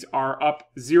 companies are up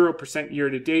 0% year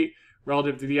to date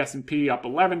relative to the S&P, up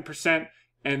 11%,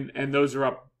 and those are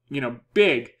up,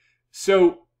 big.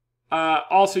 So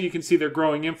also you can see their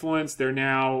growing influence. They're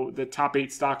now, the top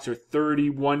 8 stocks are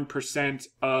 31%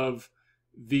 of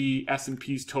the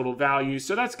S&P's total value.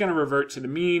 So that's going to revert to the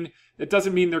mean. That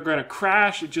doesn't mean they're going to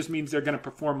crash. It just means they're going to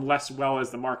perform less well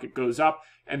as the market goes up.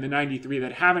 And the 93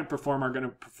 that haven't performed are going to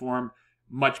perform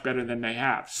much better than they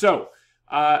have. So,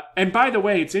 and by the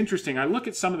way, it's interesting. I look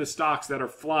at some of the stocks that are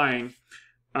flying,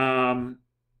 and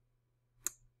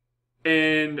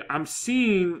I'm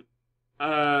seeing,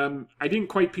 I didn't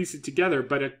quite piece it together,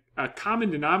 but a common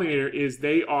denominator is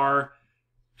they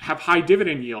have high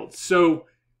dividend yields. So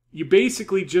you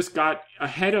basically just got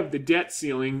ahead of the debt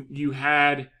ceiling. You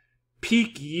had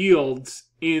peak yields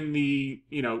in the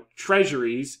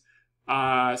treasuries,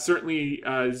 certainly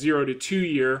 0 to 2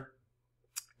 year,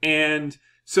 and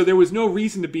so there was no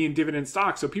reason to be in dividend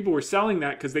stocks. So people were selling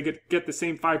that because they get the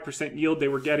same 5% yield they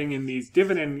were getting in these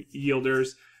dividend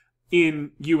yielders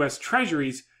in U.S.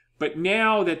 treasuries. But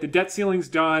now that the debt ceiling's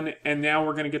done, and now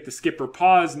we're going to get the skip or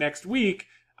pause next week,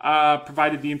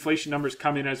 provided the inflation numbers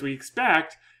come in as we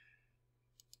expect,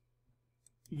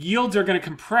 yields are going to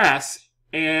compress,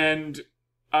 and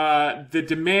the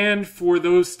demand for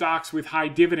those stocks with high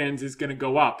dividends is going to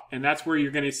go up. And that's where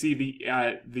you're going to see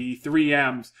the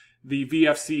 3Ms, the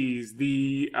VFCs,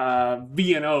 the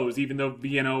VNOs. Even though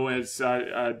VNO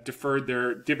has deferred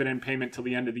their dividend payment till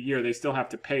the end of the year, they still have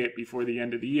to pay it before the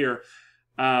end of the year.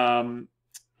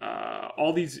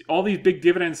 All these big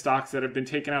dividend stocks that have been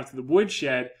taken out to the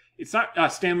woodshed, it's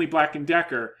not Stanley Black &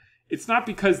 Decker. It's not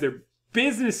because their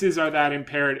businesses are that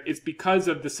impaired. It's because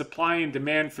of the supply and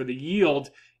demand for the yield,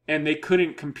 and they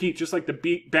couldn't compete. Just like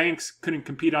the banks couldn't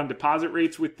compete on deposit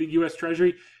rates with the U.S.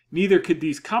 Treasury, neither could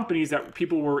these companies that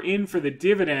people were in for the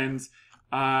dividends,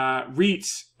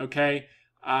 REITs, okay?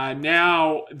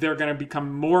 Now they're going to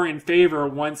become more in favor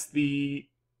once the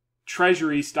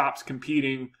Treasury stops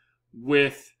competing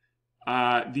with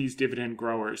these dividend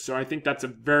growers. So I think that's a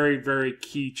very, very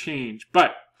key change.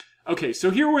 But, okay, so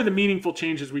here were the meaningful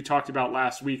changes we talked about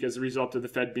last week as a result of the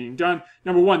Fed being done.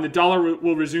 Number one, the dollar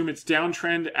will resume its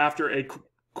downtrend after a,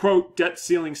 quote, debt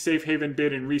ceiling safe haven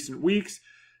bid in recent weeks.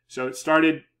 So it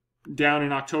started down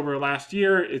in October last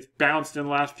year. It's bounced in the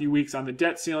last few weeks on the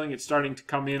debt ceiling. It's starting to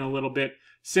come in a little bit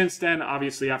since then.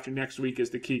 Obviously, after next week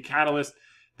is the key catalyst.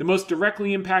 The most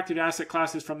directly impacted asset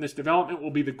classes from this development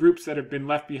will be the groups that have been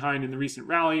left behind in the recent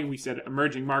rally. We said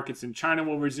emerging markets in China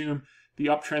will resume the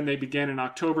uptrend they began in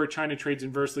October. China trades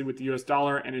inversely with the U.S.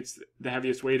 dollar, and it's the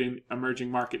heaviest weight in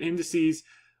emerging market indices.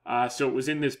 So it was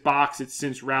in this box. It's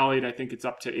since rallied. I think it's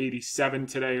up to 87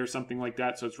 today or something like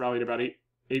that. So it's rallied about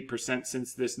 8%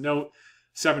 since this note.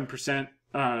 7%.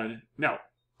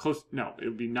 It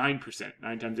would be 9%.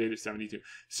 9 times 8 is 72.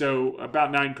 So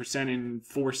about 9% in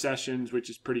 4 sessions, which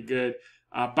is pretty good.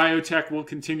 Biotech will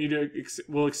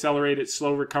accelerate its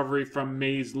slow recovery from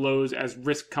May's lows as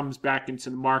risk comes back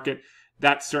into the market.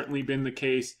 That's certainly been the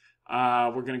case.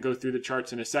 We're going to go through the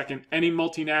charts in a second. Any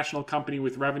multinational company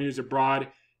with revenues abroad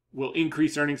will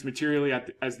increase earnings materially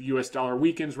as the U.S. dollar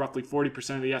weakens. Roughly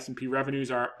 40% of the S&P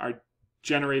revenues are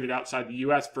generated outside the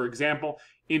U.S. For example,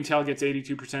 Intel gets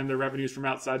 82% of their revenues from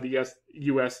outside the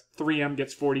U.S. 3M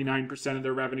gets 49% of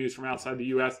their revenues from outside the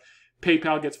U.S.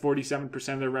 PayPal gets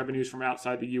 47% of their revenues from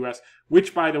outside the U.S.,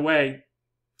 which, by the way,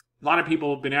 a lot of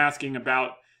people have been asking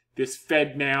about this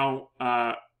FedNow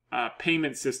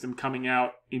payment system coming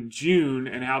out in June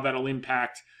and how that'll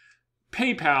impact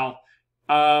PayPal.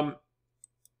 The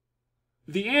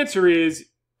answer is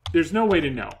there's no way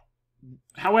to know.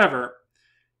 However,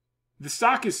 the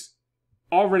stock is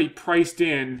already priced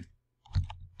in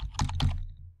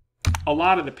a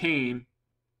lot of the pain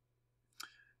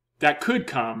that could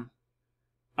come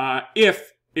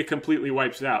if it completely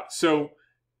wipes out. So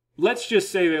let's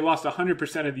just say they lost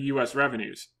 100% of the U.S.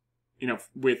 revenues,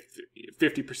 with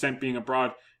 50% being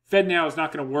abroad. FedNow is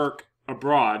not going to work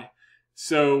abroad.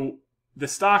 So the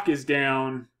stock is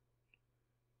down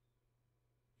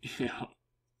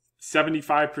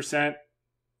 75%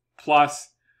 plus.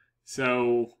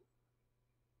 So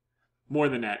more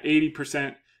than that,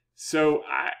 80%. So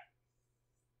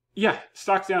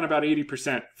stock's down about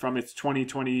 80% from its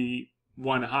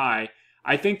 2021 high.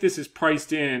 I think this is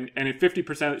priced in, and at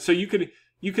 50%, so you could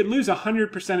lose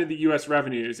 100% of the U.S.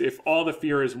 revenues if all the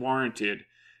fear is warranted,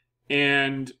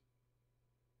 and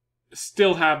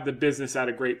still have the business at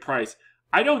a great price.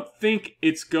 I don't think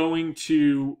it's going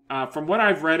to, from what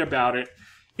I've read about it,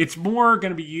 it's more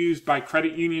going to be used by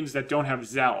credit unions that don't have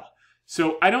Zelle.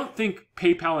 So I don't think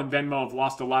PayPal and Venmo have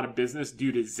lost a lot of business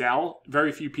due to Zelle.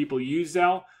 Very few people use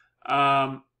Zelle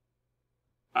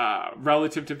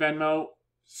relative to Venmo.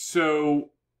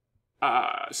 So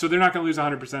they're not going to lose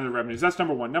 100% of the revenues. That's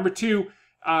number one. Number two,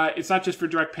 it's not just for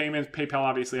direct payments. PayPal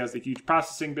obviously has the huge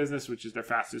processing business, which is their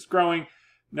fastest growing.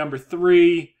 Number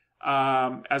three,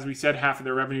 As we said, half of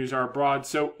their revenues are abroad.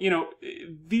 So,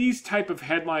 these type of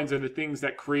headlines are the things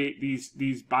that create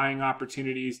these buying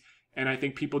opportunities. And I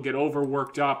think people get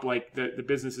overworked up like the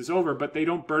business is over, but they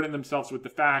don't burden themselves with the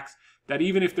facts that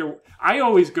even if they're, I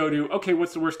always go to, okay,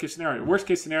 what's the worst case scenario? Worst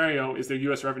case scenario is their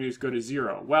U.S. revenues go to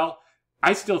zero. Well,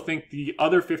 I still think the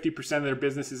other 50% of their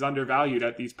business is undervalued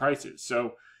at these prices.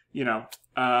 So,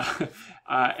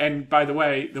 and by the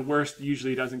way, the worst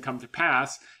usually doesn't come to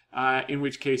pass, in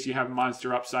which case you have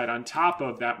monster upside on top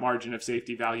of that margin of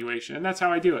safety valuation. And that's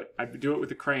how I do it. I do it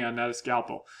with a crayon, not a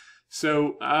scalpel.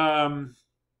 So,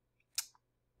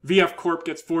 VF Corp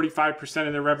gets 45%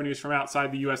 of their revenues from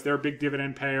outside the U.S. They're a big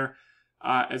dividend payer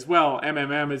as well.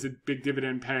 MMM is a big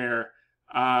dividend payer.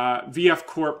 VF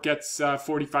Corp gets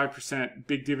 45%,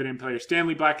 big dividend player.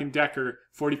 Stanley Black & Decker,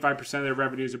 45% of their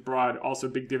revenues abroad, also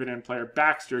big dividend player.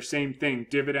 Baxter, same thing,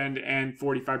 dividend and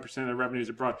 45% of their revenues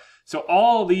abroad. So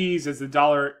all these, as the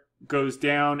dollar goes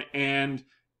down and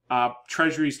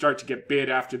treasuries start to get bid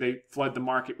after they flood the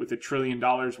market with $1 trillion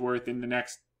worth in the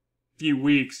next few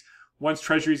weeks, once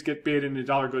treasuries get bid and the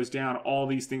dollar goes down, all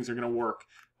these things are going to work.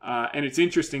 And it's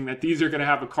interesting that these are going to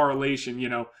have a correlation.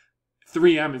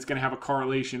 3M is going to have a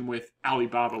correlation with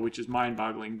Alibaba, which is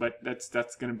mind-boggling, but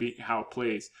that's going to be how it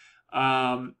plays.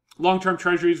 Long-term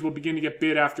treasuries will begin to get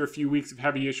bid after a few weeks of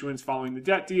heavy issuance following the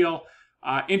debt deal.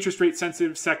 Interest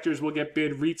rate-sensitive sectors will get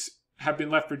bid. REITs have been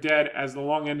left for dead. As the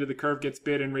long end of the curve gets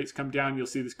bid and rates come down, you'll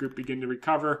see this group begin to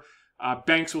recover.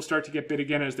 Banks will start to get bid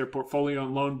again as their portfolio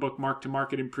and loan book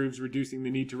mark-to-market improves, reducing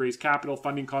the need to raise capital.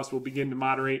 Funding costs will begin to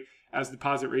moderate as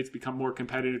deposit rates become more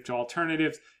competitive to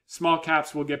alternatives. Small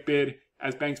caps will get bid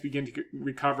as banks begin to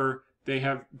recover. They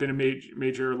have been a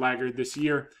major laggard this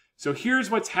year. So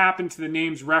here's what's happened to the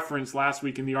names referenced last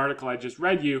week in the article I just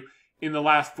read you in the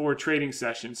last 4 trading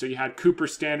sessions. So you had Cooper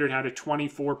Standard had a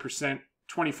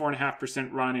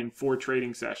 24.5% run in 4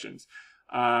 trading sessions.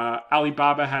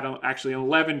 Alibaba had actually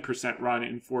 11% run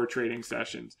in 4 trading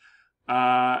sessions.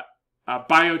 Biotech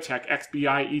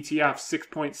XBI ETF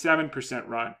 6.7%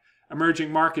 run.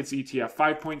 Emerging Markets ETF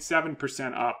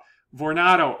 5.7% up.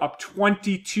 Vornado up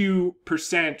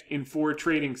 22% in 4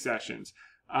 trading sessions.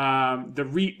 The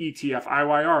REIT ETF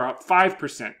IYR up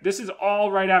 5%. This is all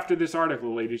right after this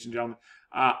article, ladies and gentlemen.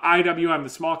 IWM, the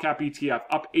small cap ETF,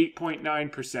 up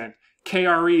 8.9%.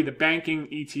 KRE, the banking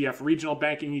ETF, regional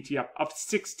banking ETF, up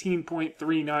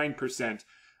 16.39%.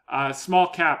 Small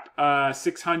cap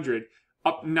 600,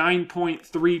 up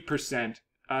 9.3%.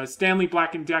 Stanley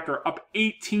Black & Decker, up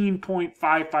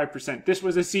 18.55%. This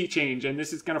was a sea change, and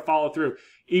this is going to follow through.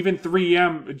 Even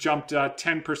 3M jumped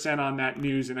 10% on that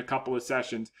news in a couple of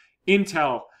sessions.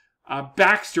 Intel,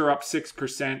 Baxter up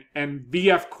 6%, and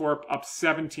VF Corp up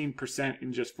 17%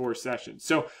 in just 4 sessions.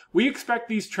 So we expect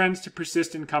these trends to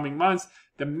persist in coming months.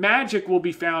 The magic will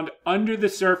be found under the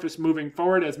surface moving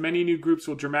forward, as many new groups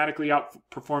will dramatically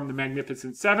outperform the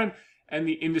Magnificent Seven and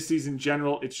the indices in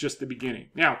general. It's just the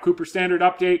beginning. Now, Cooper Standard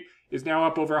update is now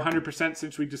up over 100%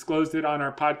 since we disclosed it on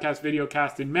our podcast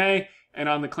VideoCast in May and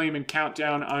on the Claimant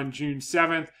Countdown on June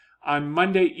 7th. On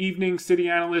Monday evening, Citi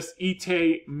analyst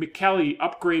Itay Michele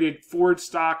upgraded Ford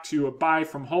stock to a buy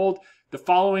from hold. The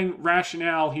following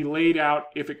rationale he laid out,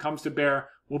 if it comes to bear,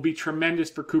 will be tremendous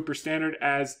for Cooper Standard,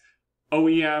 as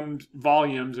OEM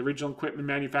volumes, original equipment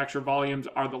manufacturer volumes,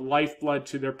 are the lifeblood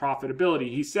to their profitability.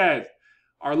 He said,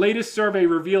 "Our latest survey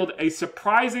revealed a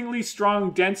surprisingly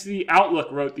strong density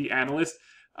outlook," wrote the analyst,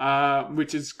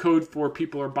 which is code for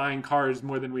people are buying cars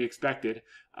more than we expected.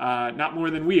 Not more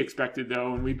than we expected,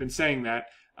 though, and we've been saying that.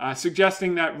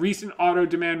 Suggesting that recent auto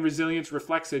demand resilience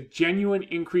reflects a genuine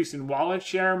increase in wallet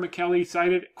share, Michele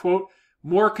cited, quote,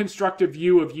 "more constructive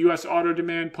view of U.S. auto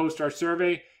demand post our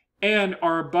survey, and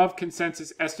our above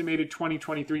consensus estimated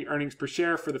 2023 earnings per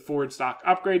share for the Ford stock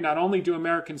upgrade. Not only do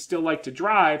Americans still like to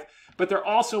drive, but they're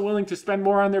also willing to spend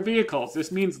more on their vehicles.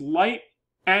 This means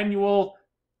annual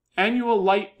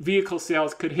light vehicle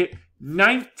sales could hit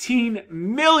 19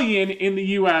 million in the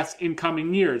U.S. in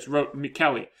coming years," wrote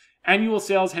Michele. Annual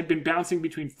sales had been bouncing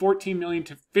between 14 million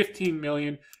to 15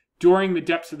 million during the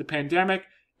depths of the pandemic.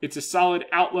 It's a solid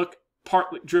outlook,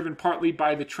 driven partly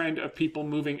by the trend of people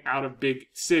moving out of big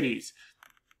cities.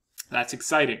 That's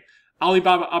exciting.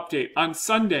 Alibaba update. On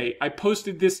Sunday, I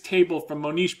posted this table from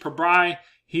Monish Pabrai.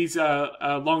 He's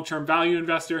a long-term value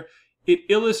investor. It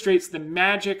illustrates the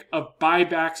magic of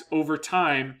buybacks over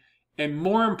time, and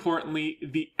more importantly,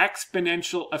 the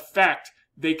exponential effect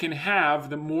they can have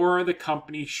the more the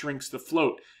company shrinks the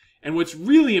float. And what's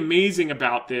really amazing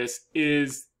about this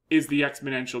is the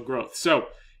exponential growth. So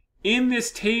in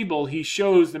this table, he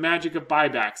shows the magic of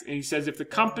buybacks, and he says if the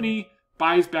company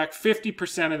buys back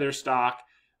 50% of their stock,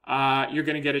 you're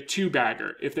going to get a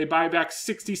 2-bagger. If they buy back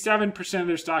 67% of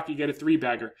their stock, you get a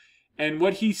 3-bagger. And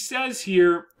what he says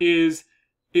here is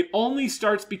it only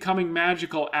starts becoming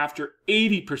magical after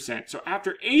 80%. So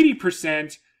after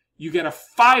 80%, you get a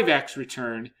 5x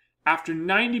return. After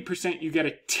 90%, you get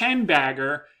a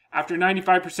 10-bagger. After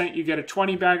 95%, you get a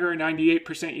 20-bagger.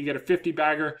 98%, you get a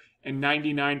 50-bagger. And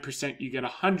 99%, you get a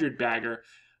 100-bagger.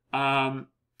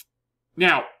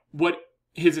 Now, what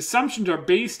his assumptions are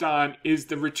based on is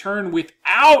the return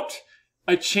without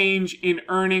a change in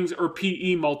earnings or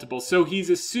PE multiple. So he's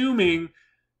assuming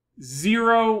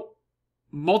 0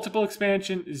 multiple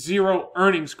expansion, 0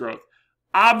 earnings growth.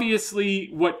 Obviously,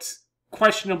 what's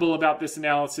questionable about this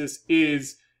analysis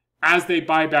is as they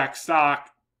buy back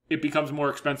stock, it becomes more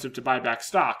expensive to buy back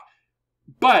stock.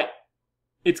 But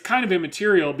it's kind of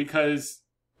immaterial because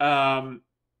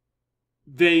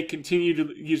they continue to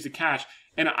use the cash.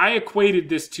 And I equated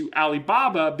this to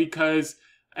Alibaba because,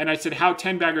 and I said how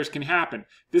 10-baggers can happen.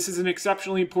 This is an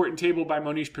exceptionally important table by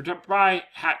Monish Pratap,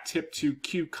 hat tip to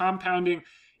Q Compounding.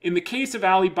 In the case of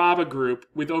Alibaba Group,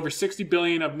 with over $60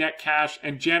 billion of net cash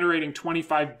and generating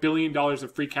 $25 billion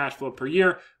of free cash flow per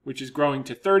year, which is growing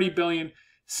to $30 billion,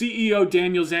 CEO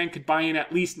Daniel Zhang could buy in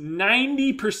at least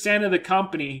 90% of the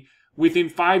company within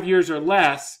 5 years or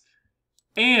less.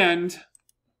 And let's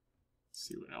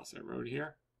see what else I wrote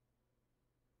here.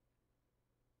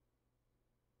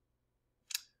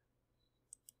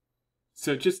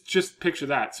 So just picture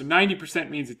that. So 90%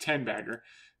 means a 10-bagger.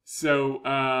 So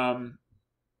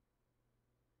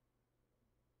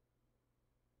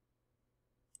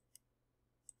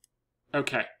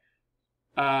okay.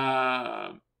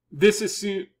 This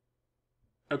assumes.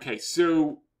 Okay,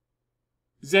 so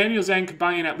Daniel Zhang could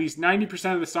buy in at least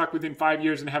 90% of the stock within 5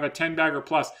 years and have a 10-bagger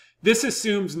plus. This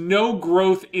assumes no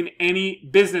growth in any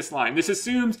business line. This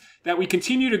assumes that we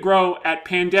continue to grow at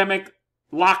pandemic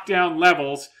lockdown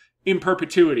levels in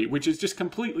perpetuity, which is just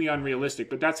completely unrealistic.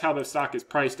 But that's how the stock is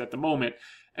priced at the moment,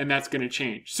 and that's going to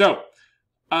change. So,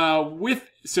 again,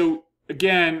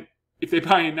 if they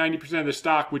buy in 90% of the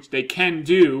stock, which they can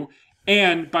do,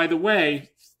 and by the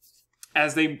way,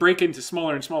 as they break into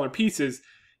smaller and smaller pieces,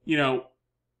 you know,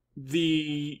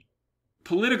 the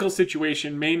political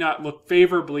situation may not look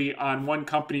favorably on one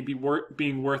company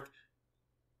being worth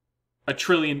 $1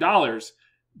 trillion,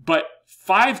 but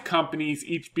 5 companies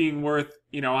each being worth,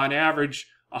 you know, on average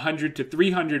 100 to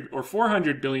 300 or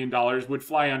 400 billion dollars would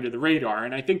fly under the radar.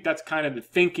 And I think that's kind of the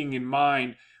thinking in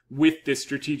mind with this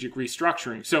strategic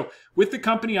restructuring. So with the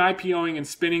company IPOing and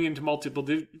spinning into multiple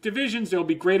divisions, there will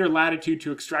be greater latitude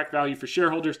to extract value for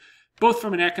shareholders, both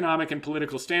from an economic and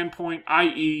political standpoint,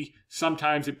 i.e.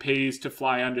 sometimes it pays to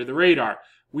fly under the radar.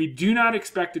 We do not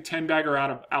expect a 10-bagger out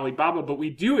of Alibaba, but we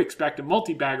do expect a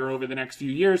multi-bagger over the next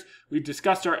few years. We've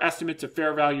discussed our estimates of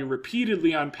fair value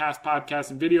repeatedly on past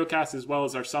podcasts and videocasts, as well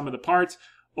as our sum of the parts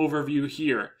overview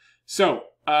here. So,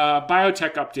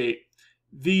 biotech update.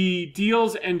 The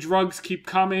deals and drugs keep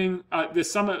coming.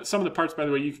 Some of the parts, by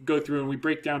the way, you could go through and we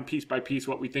break down piece by piece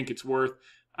what we think it's worth.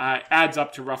 Adds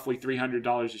up to roughly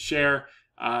 $300 a share,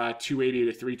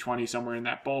 $280 to $320, somewhere in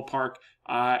that ballpark.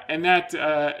 And that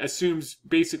assumes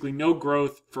basically no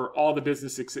growth for all the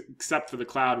business except for the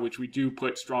cloud, which we do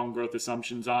put strong growth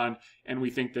assumptions on, and we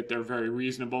think that they're very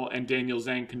reasonable. And Daniel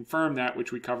Zhang confirmed that,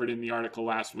 which we covered in the article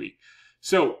last week.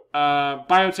 So,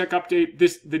 biotech update.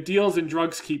 The deals and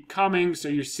drugs keep coming. So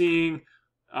you're seeing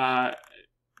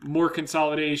more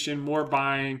consolidation, more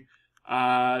buying.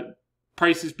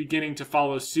 Prices beginning to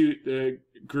follow suit. The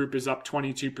group is up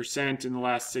 22% in the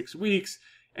last 6 weeks.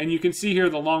 And you can see here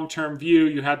the long-term view.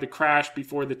 You had the crash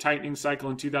before the tightening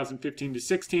cycle in 2015 to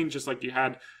 16, just like you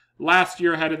had last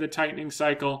year ahead of the tightening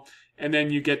cycle. And then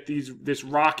you get this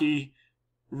rocky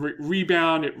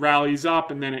rebound. It rallies up,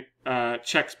 and then it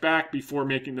checks back before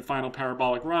making the final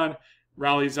parabolic run.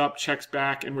 Rallies up, checks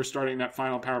back, and we're starting that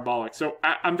final parabolic. So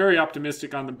I'm very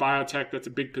optimistic on the biotech. That's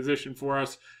a big position for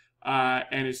us.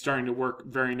 And it's starting to work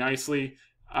very nicely.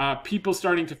 People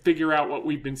starting to figure out what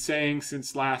we've been saying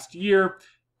since last year.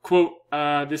 Quote,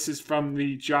 this is from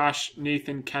the Josh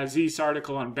Nathan Kazis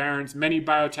article on Barron's. Many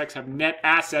biotechs have net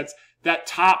assets that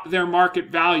top their market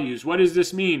values. What does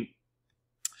this mean?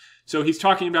 So he's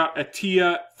talking about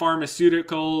Atea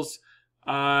Pharmaceuticals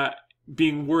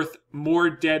being worth more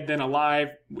dead than alive,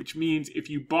 which means if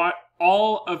you bought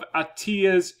all of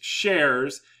Atea's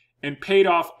shares and paid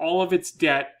off all of its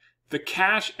debt, the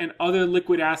cash and other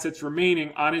liquid assets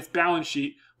remaining on its balance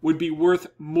sheet would be worth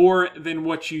more than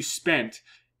what you spent.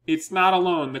 It's not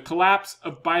alone. The collapse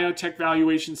of biotech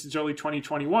valuations since early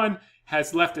 2021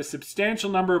 has left a substantial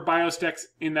number of biotechs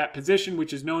in that position,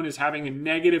 which is known as having a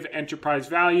negative enterprise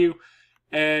value.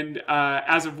 And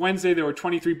as of Wednesday, there were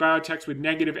 23 biotechs with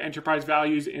negative enterprise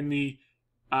values in the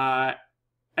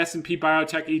S&P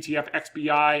Biotech ETF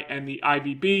XBI and the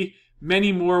IBB.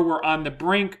 Many more were on the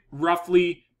brink.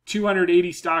 Roughly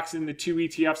 280 stocks in the two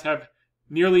ETFs have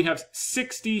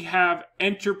 60 have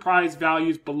enterprise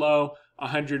values below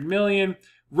 100 million.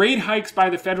 Rate hikes by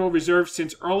the Federal Reserve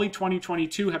since early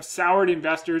 2022 have soured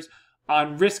investors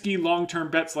on risky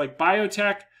long-term bets like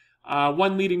biotech.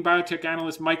 One leading biotech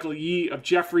analyst, Michael Yee of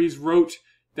Jefferies, wrote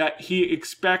that he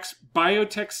expects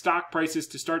biotech stock prices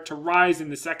to start to rise in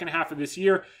the second half of this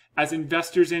year as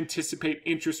investors anticipate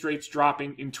interest rates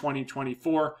dropping in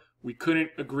 2024. We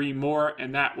couldn't agree more,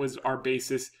 and that was our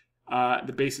basis,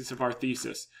 the basis of our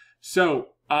thesis. So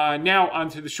now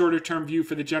onto the shorter-term view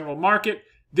for the general market.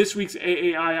 This week's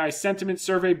AAII sentiment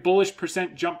survey, bullish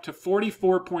percent jumped to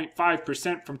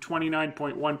 44.5% from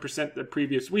 29.1% the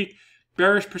previous week.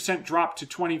 Bearish percent dropped to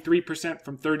 23%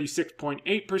 from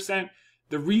 36.8%.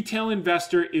 The retail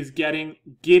investor is getting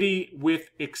giddy with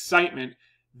excitement.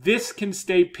 This can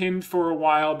stay pinned for a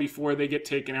while before they get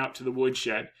taken out to the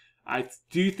woodshed. I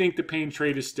do think the pain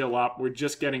trade is still up. We're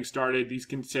just getting started. These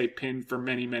can stay pinned for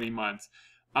many, many months.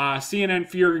 CNN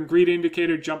fear and greed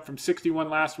indicator jumped from 61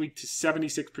 last week to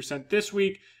 76% this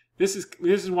week. This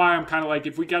is why I'm kind of like,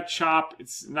 if we got chop,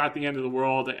 it's not the end of the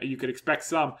world. You could expect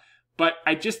some. But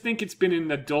I just think it's been in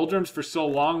the doldrums for so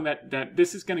long that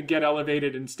this is going to get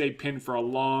elevated and stay pinned for a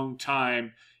long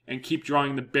time and keep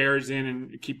drawing the bears in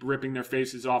and keep ripping their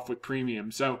faces off with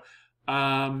premium. So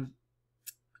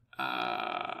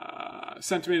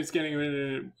sentiment is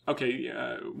getting,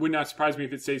 would not surprise me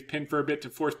if it stays pinned for a bit to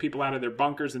force people out of their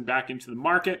bunkers and back into the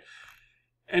market.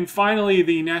 And finally,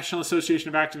 the National Association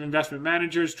of Active Investment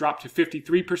Managers dropped to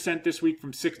 53% this week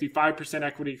from 65%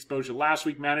 equity exposure last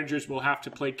week. Managers will have to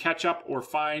play catch up or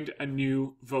find a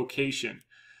new vocation.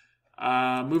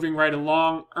 Moving right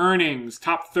along, earnings.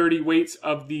 Top 30 weights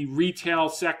of the retail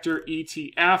sector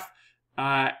ETF.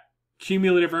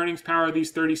 Cumulative earnings power of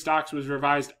these 30 stocks was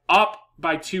revised up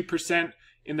by 2%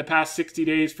 in the past 60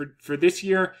 days for this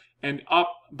year and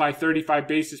up by 35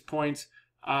 basis points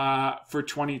for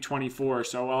 2024.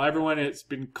 So while everyone has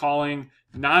been calling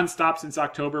nonstop since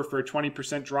October for a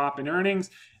 20% drop in earnings,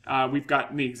 we've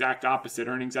gotten the exact opposite.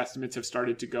 Earnings estimates have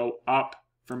started to go up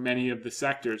for many of the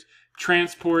sectors.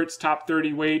 Transports, top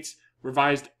 30 weights,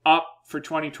 revised up for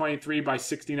 2023 by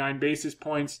 69 basis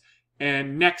points,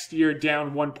 and next year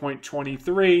down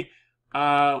 1.23.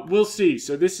 We'll see.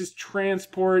 So this is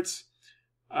transports.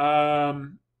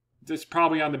 This is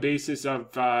probably on the basis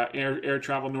of air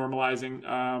travel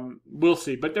normalizing. We'll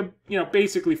see. But they're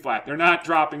basically flat. They're not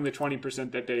dropping the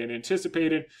 20% that they had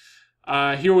anticipated.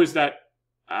 Here was that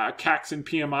CAC and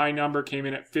PMI number came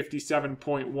in at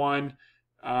 57.1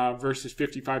 versus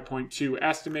 55.2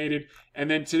 estimated. And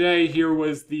then today, here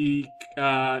was the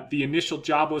initial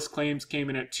jobless claims came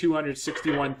in at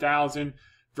 261,000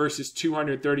 versus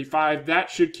 235. That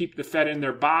should keep the Fed in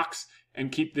their box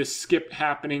and keep this skip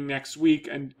happening next week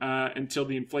and until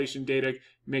the inflation data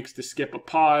makes the skip a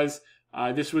pause.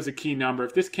 This was a key number.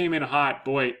 If this came in hot,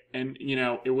 boy, and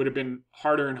it would have been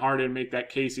harder and harder to make that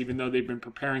case, even though they've been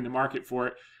preparing the market for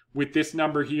it. With this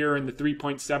number here and the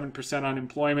 3.7%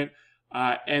 unemployment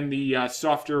and the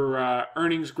softer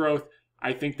earnings growth,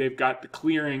 I think they've got the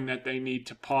clearing that they need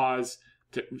to pause,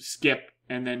 to skip,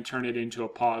 and then turn it into a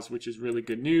pause, which is really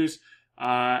good news.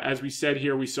 As we said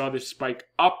here, we saw this spike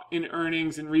up in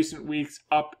earnings in recent weeks,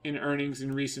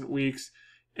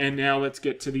 And now let's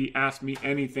get to the Ask Me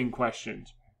Anything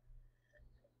questions.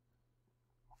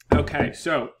 Okay,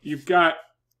 so you've got,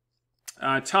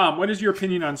 Tom, what is your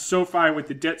opinion on SoFi with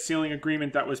the debt ceiling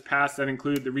agreement that was passed that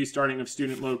included the restarting of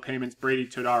student loan payments? Brady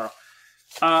Todaro.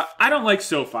 I don't like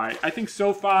SoFi. I think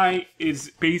SoFi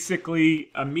is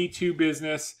basically a Me Too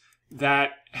business that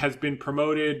has been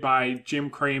promoted by Jim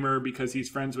Cramer because he's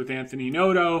friends with Anthony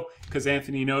Noto, because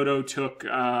Anthony Noto took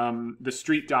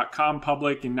TheStreet.com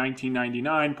public in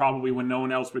 1999, probably when no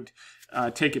one else would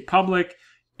take it public.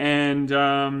 And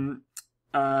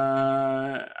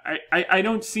I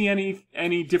don't see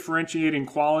any differentiating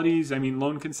qualities. I mean,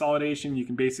 loan consolidation, you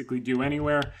can basically do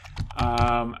anywhere.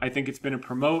 I think it's been a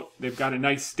promote. They've got a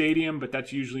nice stadium, but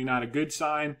that's usually not a good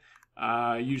sign,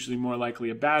 usually more likely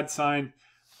a bad sign.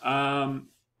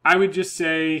 I would just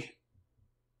say,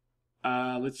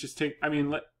 let's just take,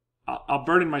 I'll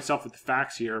burden myself with the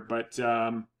facts here, but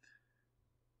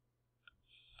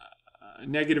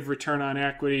negative return on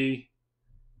equity,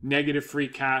 negative free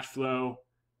cash flow,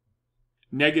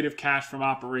 negative cash from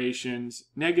operations,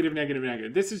 negative.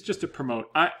 This is just a promote.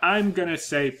 I'm going to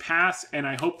say pass, and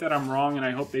I hope that I'm wrong, and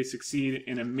I hope they succeed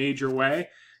in a major way.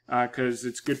 because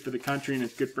it's good for the country and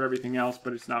it's good for everything else,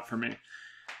 but it's not for me.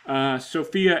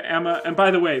 Sophia, Emma, and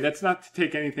by the way, that's not to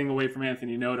take anything away from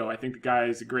Anthony Noto. I think the guy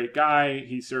is a great guy.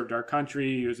 He served our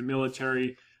country. He was a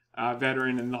military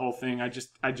veteran and the whole thing. I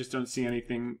just don't see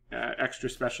anything extra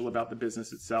special about the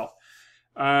business itself.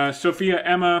 Sophia,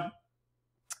 Emma,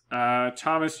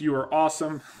 Thomas, you are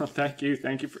awesome. Thank you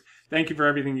for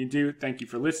everything you do. Thank you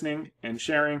for listening and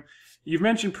sharing. You've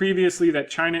mentioned previously that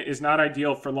China is not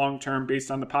ideal for long term based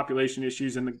on the population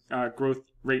issues and the growth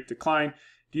rate decline.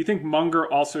 Do you think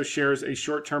Munger also shares a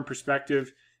short term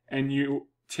perspective and you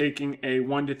taking a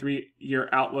 1 to 3 year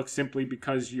outlook simply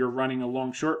because you're running a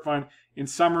long short fund? In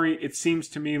summary, it seems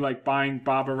to me like buying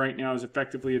BABA right now is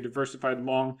effectively a diversified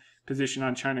long position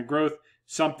on China growth,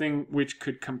 something which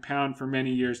could compound for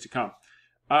many years to come.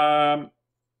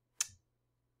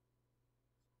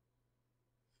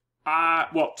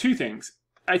 Well, two things.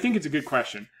 I think it's a good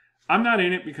question. I'm not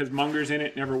in it because Munger's in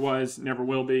it, never was, never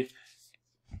will be.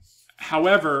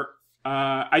 However,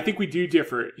 I think we do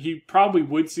differ. He probably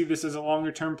would see this as a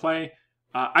longer term play.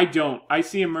 I don't. I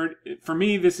see for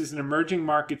me, this is an emerging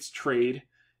markets trade.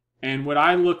 And what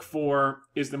I look for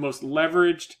is the most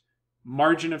leveraged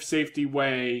margin of safety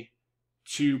way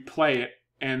to play it.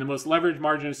 And the most leveraged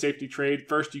margin of safety trade,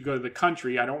 first you go to the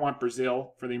country. I don't want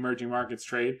Brazil for the emerging markets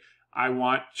trade. I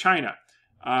want China.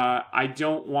 I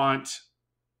don't want,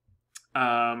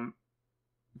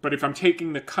 but if I'm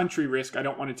taking the country risk, I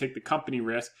don't want to take the company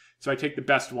risk. So I take the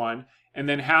best one. And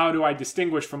then how do I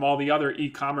distinguish from all the other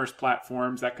e-commerce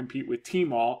platforms that compete with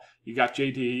Tmall? You got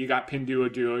JD, you got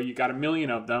Pinduoduo, you got a million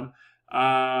of them.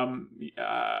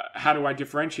 How do I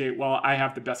differentiate? Well, I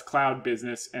have the best cloud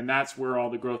business, and that's where all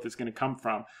the growth is going to come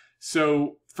from.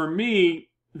 So for me,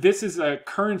 this is a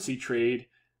currency trade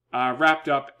wrapped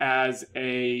up as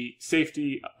a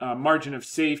safety margin of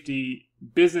safety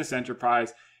business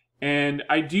enterprise. And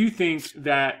I do think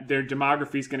that their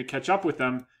demography is going to catch up with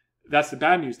them. That's the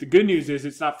bad news. The good news is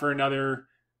it's not for another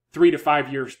 3 to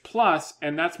 5 years plus.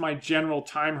 And that's my general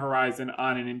time horizon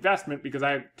on an investment because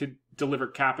I have to deliver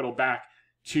capital back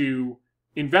to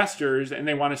investors and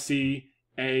they want to see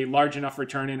a large enough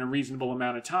return in a reasonable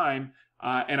amount of time.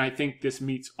 And I think this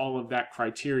meets all of that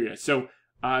criteria. So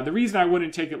the reason I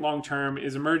wouldn't take it long term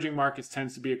is emerging markets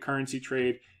tends to be a currency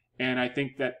trade. And I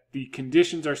think that the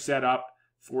conditions are set up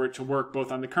for it to work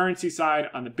both on the currency side,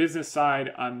 on the business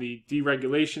side, on the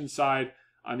deregulation side,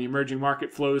 on the emerging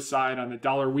market flows side, on the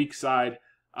dollar week side,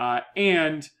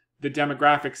 and the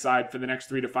demographic side for the next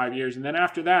 3 to 5 years. And then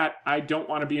after that, I don't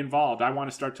want to be involved. I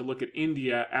want to start to look at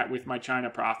India with my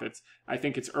China profits. I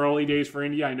think it's early days for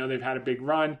India. I know they've had a big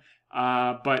run,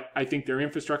 but I think their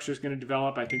infrastructure is going to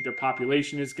develop. I think their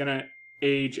population is going to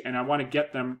age, and I want to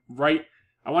get them right.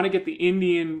 I want to get the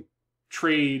Indian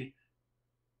trade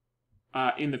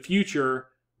in the future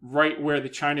right where the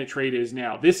China trade is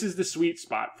now. This is the sweet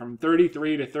spot from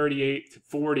 33 to 38 to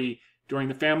 40 during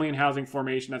the family and housing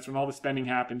formation. That's when all the spending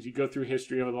happens. You go through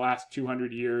history over the last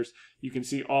 200 years. You can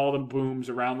see all the booms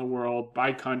around the world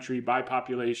by country, by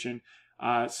population.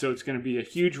 So it's going to be a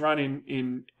huge run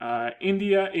in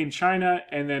India, in China,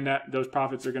 and then those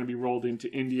profits are going to be rolled into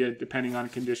India depending on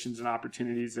conditions and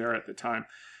opportunities there at the time.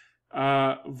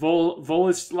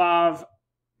 Volislav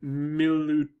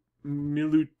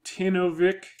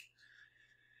Milutinovic.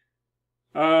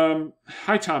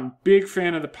 Hi Tom, big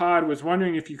fan of the pod. Was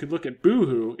wondering if you could look at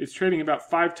Boohoo. It's trading about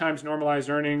 5 times normalized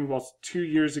earning, while 2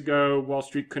 years ago Wall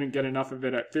Street couldn't get enough of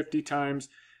it at 50 times.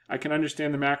 I can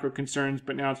understand the macro concerns,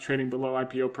 but now it's trading below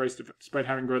IPO price despite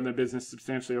having grown the business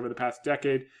substantially over the past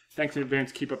decade. Thanks in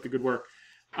advance. Keep up the good work.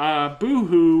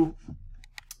 Boohoo,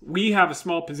 we have a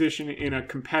small position in a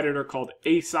competitor called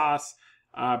ASOS.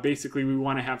 Basically, we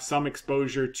want to have some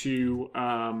exposure to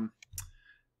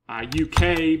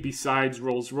UK besides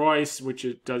Rolls-Royce, which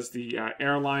does the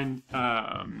airline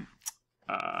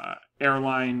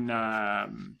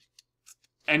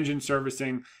engine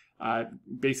servicing.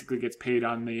 Basically gets paid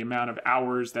on the amount of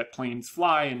hours that planes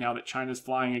fly. And now that China's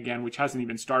flying again, which hasn't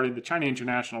even started, the China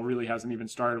International really hasn't even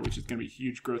started, which is going to be a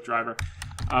huge growth driver.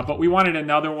 But we wanted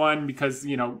another one because,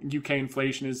 you know, UK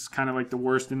inflation is kind of like the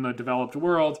worst in the developed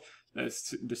world.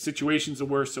 The situation's the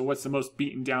worst. So what's the most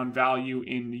beaten down value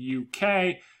in the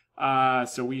UK?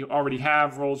 So we already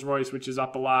have Rolls-Royce, which is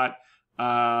up a lot,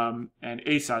 and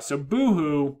ASOS. So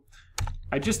Boohoo,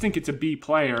 I just think it's a B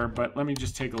player, but let me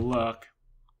just take a look.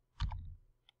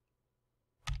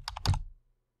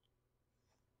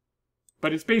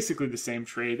 But it's basically the same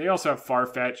trade. They also have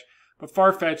Farfetch, but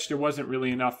Farfetch, there wasn't really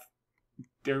enough.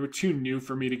 They were too new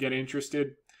for me to get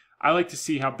interested. I like to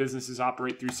see how businesses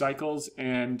operate through cycles,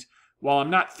 and while I'm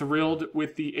not thrilled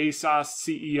with the ASOS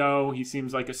CEO, he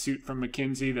seems like a suit from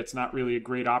McKinsey that's not really a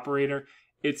great operator.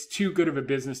 It's too good of a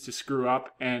business to screw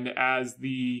up. And as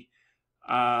the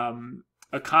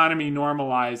economy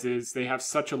normalizes, they have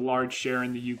such a large share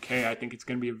in the UK. I think it's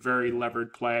going to be a very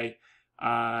levered play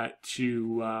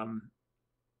to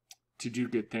do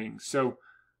good things. So,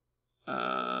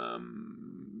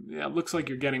 yeah, it looks like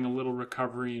you're getting a little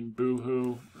recovery in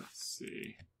Boohoo. Let's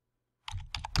see.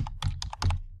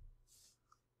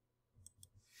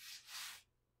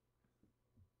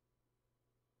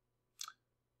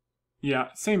 Yeah,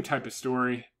 same type of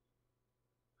story.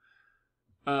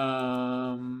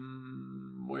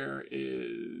 Where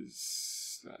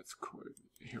is that's cool.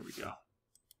 Here we go.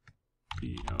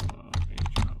 BOOHOO.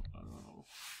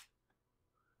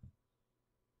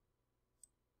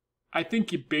 I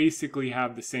think you basically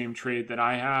have the same trade that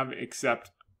I have, except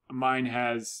mine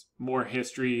has more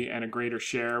history and a greater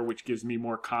share, which gives me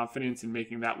more confidence in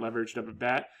making that leveraged of a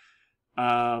bet.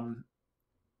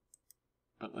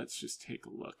 But let's just take a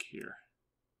look here.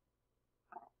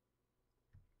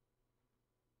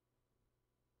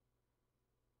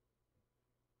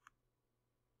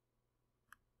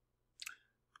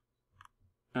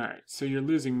 All right, so you're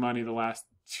losing money the last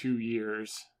 2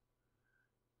 years.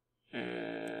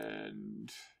 And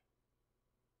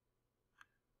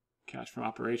cash from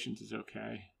operations is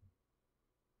okay.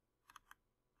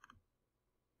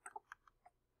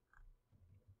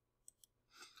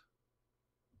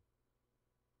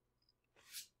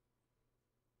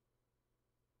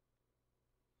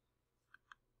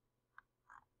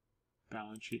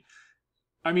 Balance sheet.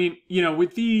 I mean, you know,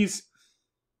 with these,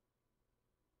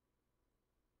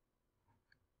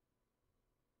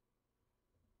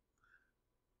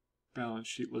 balance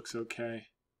sheet looks okay.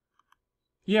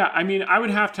 Yeah, I mean, I would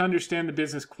have to understand the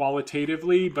business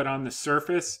qualitatively, but on the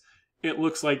surface, it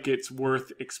looks like it's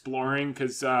worth exploring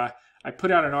because I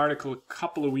put out an article a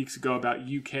couple of weeks ago about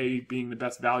UK being the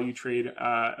best value trade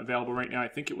available right now. I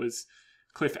think it was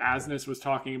Cliff Asness was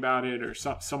talking about it, or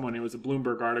someone. It was a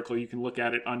Bloomberg article. You can look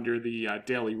at it under the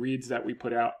daily reads that we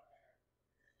put out.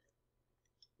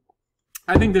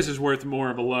 I think this is worth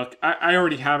more of a look. I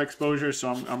already have exposure, so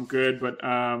I'm good. But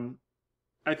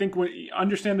I think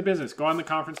understand the business. Go on the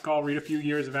conference call, read a few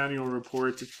years of annual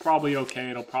reports. It's probably okay.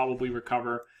 It'll probably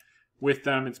recover with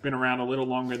them. It's been around a little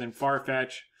longer than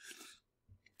Farfetch.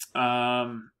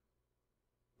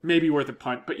 Maybe worth a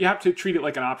punt, but you have to treat it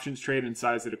like an options trade and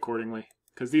size it accordingly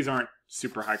because these aren't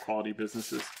super high quality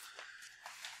businesses.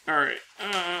 All right.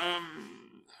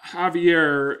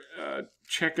 Javier,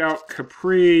 check out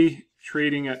Capri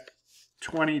trading at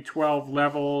 2012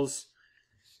 levels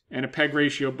and a PEG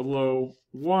ratio below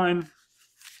 1.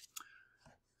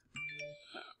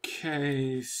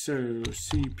 Okay, so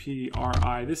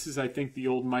CPRI. This is, I think, the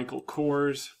old Michael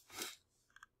Kors,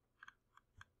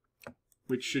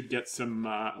 which should get some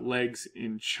legs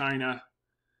in China.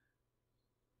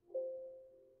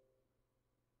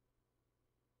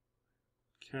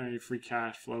 Okay, free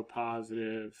cash flow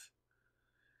positive.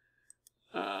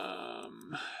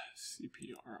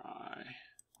 CPRI.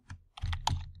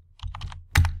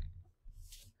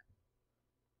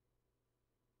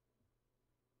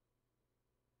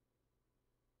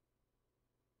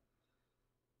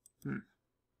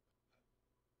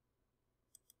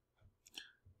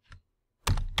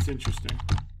 It's interesting.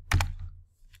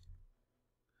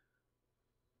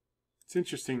 It's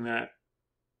interesting that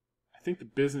I think the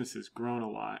business has grown a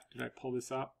lot. Did I pull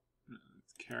this up? No,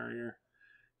 it's Carrier.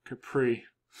 Capri.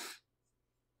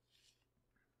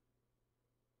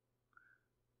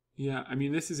 Yeah, I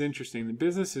mean, this is interesting. The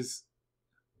business is...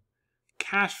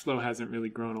 Cash flow hasn't really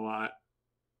grown a lot,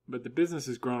 but the business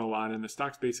has grown a lot, and the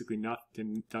stock's basically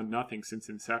done nothing since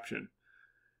inception,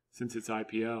 since its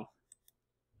IPO.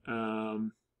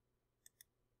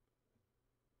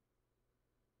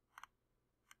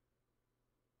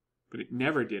 But it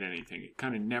never did anything. It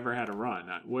kind of never had a run.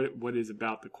 What is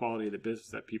about the quality of the business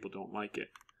that people don't like it?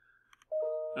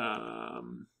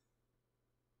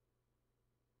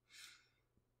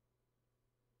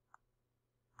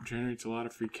 Generates a lot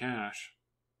of free cash.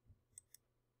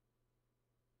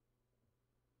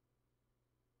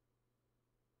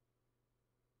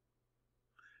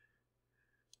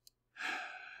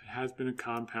 It has been a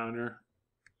compounder.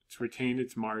 It's retained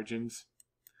its margins.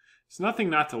 There's nothing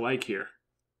not to like here.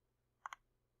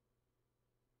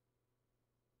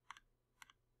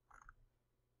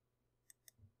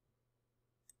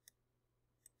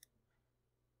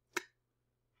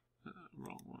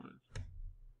 Wrong one.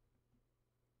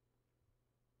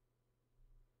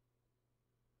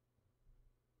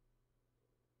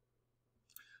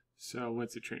 So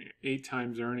what's it trading? 8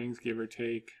 times earnings, give or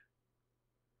take.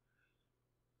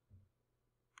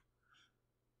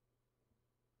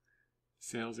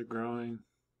 Sales are growing.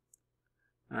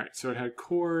 All right, so it had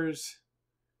Kors,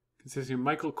 consisting of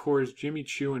Michael Kors, Jimmy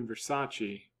Choo, and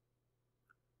Versace.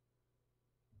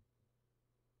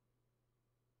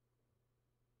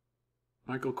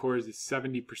 Michael Kors is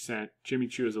 70%, Jimmy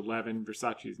Choo is 11%,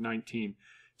 Versace is 19%.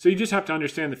 So you just have to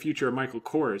understand the future of Michael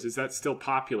Kors. Is that still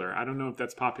popular? I don't know if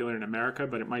that's popular in America,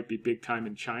 but it might be big time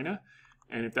in China.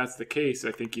 And if that's the case,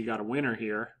 I think you got a winner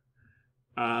here.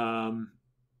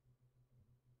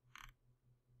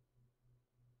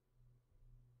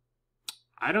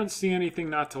 I don't see anything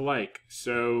not to like.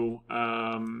 So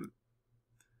I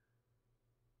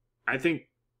think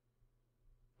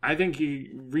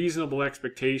reasonable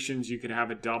expectations, you could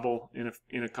have a double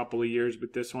in a couple of years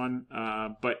with this one.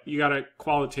 But you got to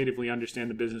qualitatively understand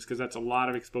the business, because that's a lot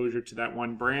of exposure to that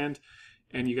one brand.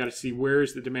 And you got to see where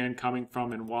is the demand coming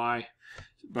from and why.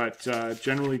 But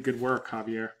generally good work,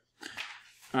 Javier.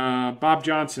 Bob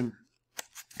Johnson,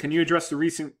 can you address the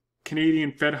recent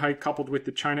Canadian Fed hike coupled with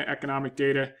the China economic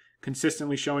data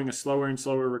consistently showing a slower and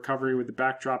slower recovery, with the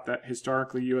backdrop that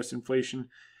historically U.S. inflation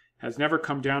has never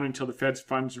come down until the Fed's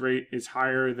funds rate is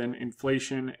higher than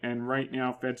inflation, and right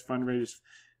now Fed's fund rate is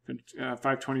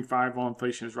 5.25 while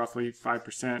inflation is roughly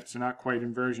 5%, so not quite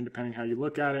inversion depending how you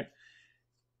look at it.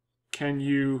 Can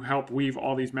you help weave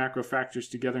all these macro factors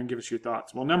together and give us your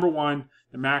thoughts? Well, number one,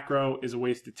 the macro is a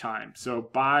waste of time. So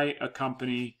buy a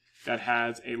company that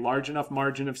has a large enough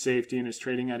margin of safety and is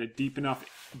trading at a deep enough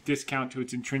discount to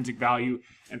its intrinsic value,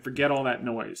 and forget all that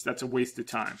noise. That's a waste of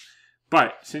time.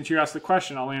 But since you asked the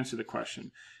question, I'll answer the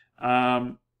question.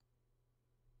 You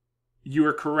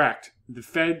are correct. The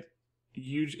Fed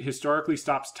historically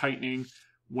stops tightening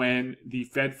when the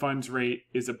Fed funds rate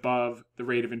is above the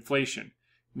rate of inflation.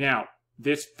 Now,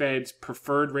 this Fed's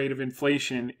preferred rate of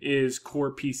inflation is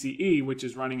core PCE, which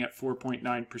is running at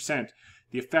 4.9%.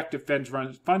 The effective Fed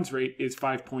funds rate is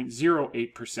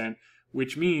 5.08%,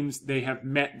 which means they have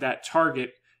met that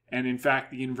target. And in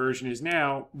fact, the inversion is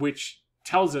now, which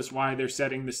tells us why they're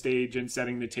setting the stage and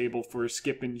setting the table for a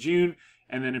skip in June.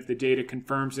 And then if the data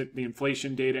confirms it, the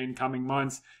inflation data in coming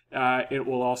months, it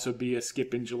will also be a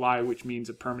skip in July, which means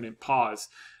a permanent pause.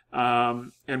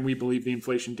 And we believe the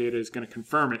inflation data is going to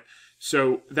confirm it.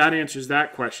 So that answers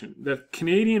that question. The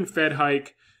Canadian Fed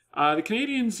hike, the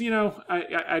Canadians,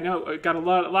 I know I got a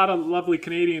lot of lovely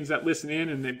Canadians that listen in,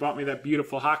 and they bought me that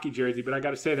beautiful hockey jersey, but I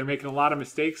got to say they're making a lot of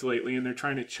mistakes lately, and they're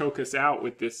trying to choke us out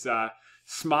with this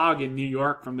smog in New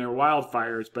York from their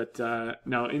wildfires. But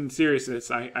no, in seriousness,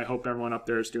 I hope everyone up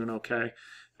there is doing okay.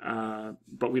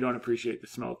 But we don't appreciate the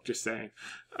smoke, just saying.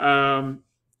 Yeah,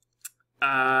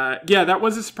 that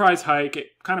was a surprise hike. It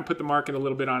kind of put the market a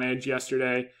little bit on edge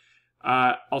yesterday.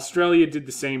 Australia did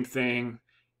the same thing.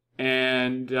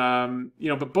 And,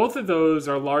 but both of those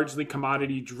are largely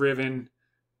commodity-driven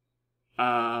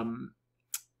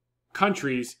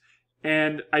countries.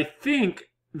 And I think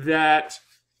that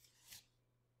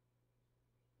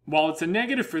while it's a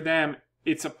negative for them,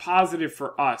 it's a positive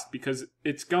for us, because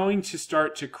it's going to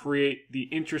start to create the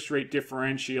interest rate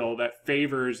differential that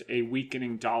favors a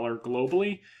weakening dollar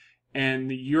globally.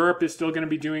 And Europe is still going to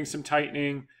be doing some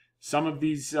tightening. Some of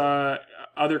these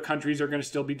other countries are going to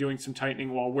still be doing some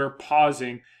tightening while we're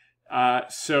pausing.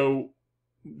 So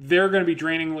they're going to be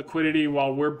draining liquidity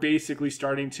while we're basically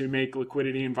starting to make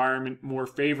liquidity environment more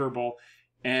favorable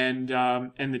and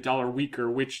the dollar weaker,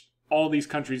 which all these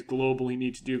countries globally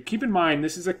need to do. Keep in mind,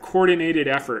 this is a coordinated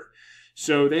effort.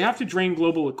 So they have to drain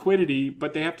global liquidity,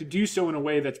 but they have to do so in a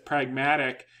way that's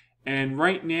pragmatic. And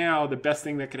right now, the best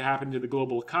thing that could happen to the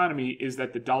global economy is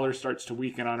that the dollar starts to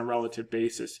weaken on a relative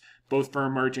basis, both for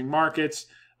emerging markets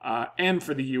and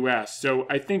for the U.S. So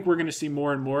I think we're going to see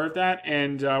more and more of that.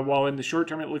 And while in the short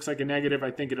term it looks like a negative,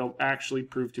 I think it'll actually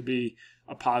prove to be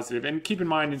a positive. And keep in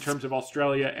mind, in terms of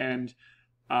Australia and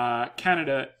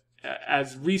Canada,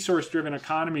 as resource-driven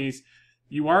economies,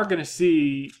 you are going to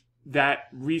see that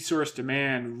resource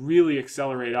demand really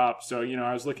accelerate up. So,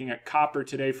 I was looking at copper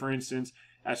today, for instance.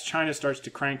 As China starts to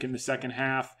crank in the second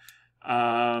half,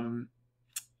 their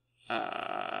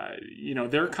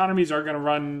economies are going to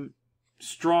run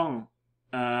strong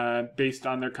based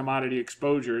on their commodity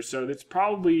exposure. So that's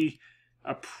probably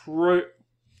a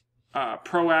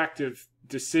proactive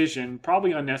decision,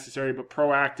 probably unnecessary, but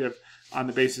proactive on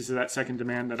the basis of that second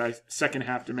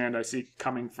half demand I see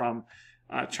coming from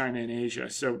China and Asia.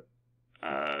 So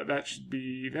that should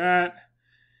be that.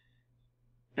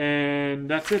 And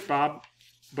that's it, Bob.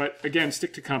 But again,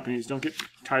 stick to companies. Don't get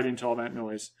tied into all that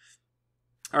noise.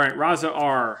 All right, Raza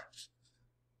R.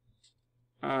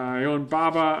 I own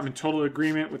Baba. I'm in total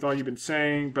agreement with all you've been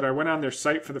saying, but I went on their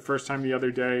site for the first time the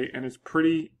other day, and it's a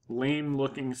pretty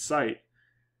lame-looking site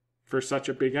for such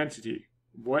a big entity.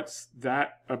 What's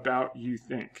that about you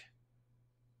think?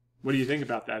 What do you think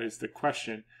about that is the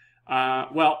question. They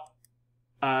have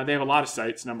a lot of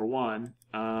sites, number one.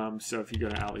 So if you go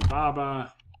to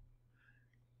Alibaba.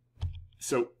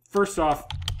 So first off,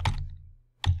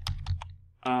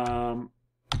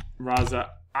 Raza,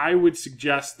 I would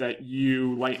suggest that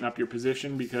you lighten up your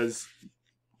position, because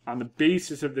on the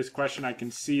basis of this question, I can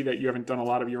see that you haven't done a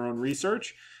lot of your own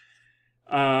research.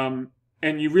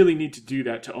 And you really need to do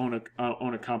that to own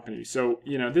a company. So,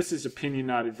 this is opinion,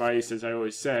 not advice, as I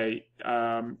always say.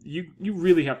 You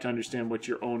really have to understand what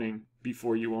you're owning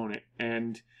before you own it.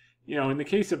 And, in the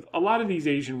case of a lot of these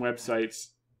Asian websites,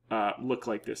 look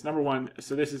like this. Number one,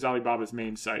 so this is Alibaba's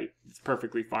main site. It's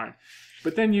perfectly fine.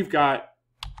 But then you've got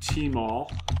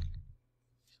Tmall,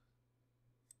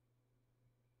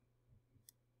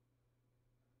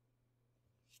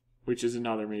 which is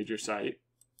another major site.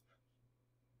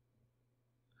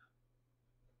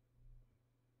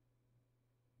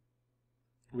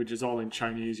 Which is all in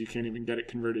Chinese. You can't even get it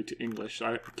converted to English. So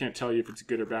I can't tell you if it's a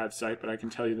good or bad site, but I can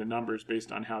tell you the numbers based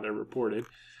on how they're reported.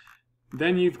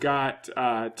 Then you've got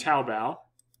Taobao.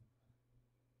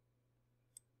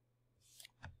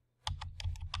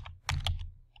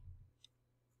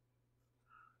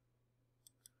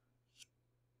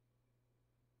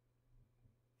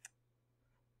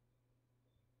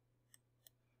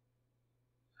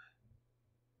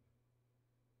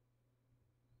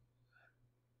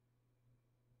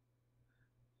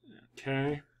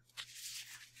 Okay.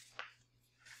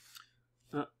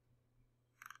 Well,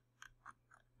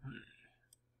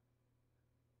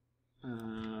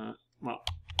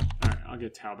 all right, I'll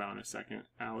get Taobao in a second.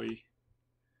 AliExpress.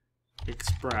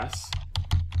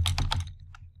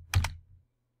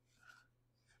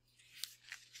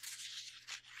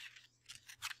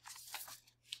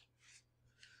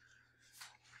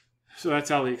 So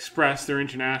that's AliExpress. They're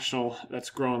international.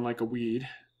 That's growing like a weed.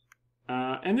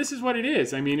 And this is what it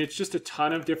is. I mean, it's just a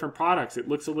ton of different products. It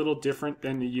looks a little different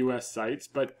than the U.S. sites,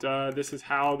 but this is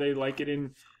how they like it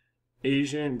in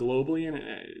Asia and globally, and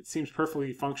it seems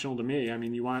perfectly functional to me. I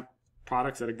mean, you want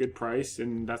products at a good price,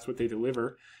 and that's what they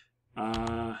deliver.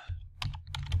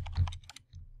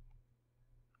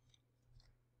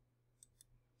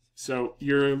 So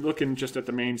you're looking just at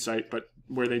the main site, but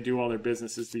where they do all their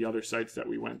business is the other sites that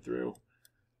we went through.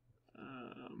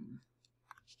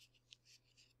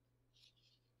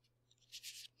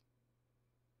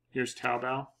 Here's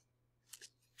Taobao.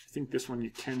 I think this one you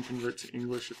can convert to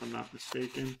English if I'm not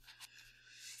mistaken.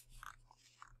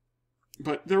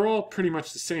 But they're all pretty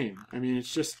much the same. I mean,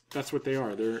 it's just, that's what they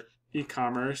are. They're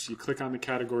e-commerce. You click on the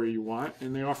category you want,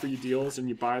 and they offer you deals, and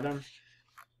you buy them.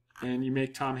 And you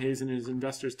make Tom Hayes and his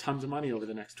investors tons of money over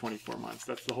the next 24 months.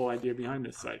 That's the whole idea behind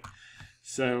this site.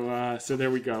 So there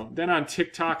we go. Then on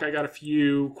TikTok, I got a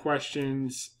few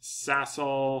questions.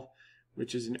 Sasol,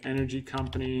 which is an energy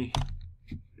company.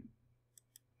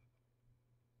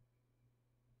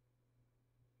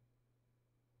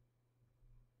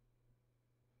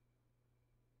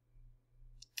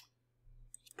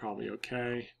 Probably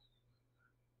okay.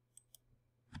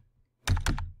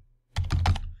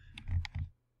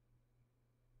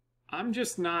 I'm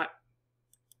just not,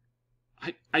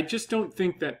 I just don't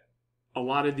think that a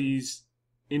lot of these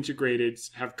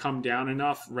integrateds have come down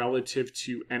enough relative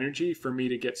to energy for me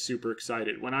to get super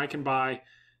excited. When I can buy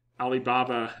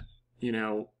Alibaba,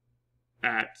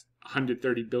 at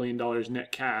 $130 billion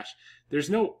net cash,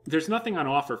 there's nothing on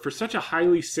offer for such a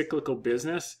highly cyclical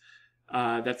business.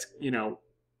 That's,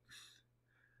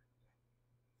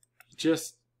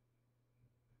 just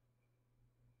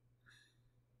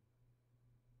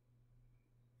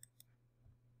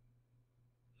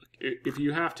if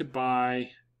you have to buy, I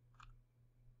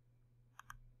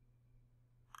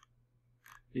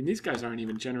mean, these guys aren't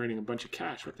even generating a bunch of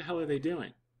cash. What the hell are they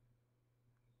doing?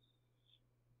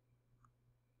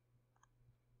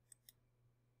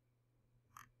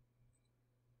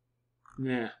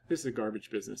 Nah, this is a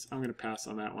garbage business. I'm going to pass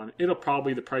on that one.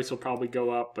 The price will probably go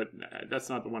up, but that's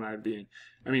not the one I'd be in.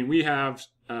 I mean, we have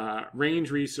Range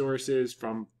Resources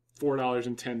from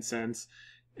 $4.10,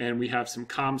 and we have some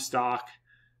Comstock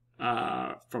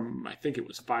from, I think it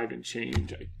was 5 and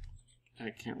change. I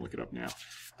can't look it up now.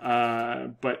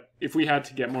 But if we had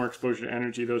to get more exposure to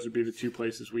energy, those would be the two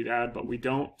places we'd add, but we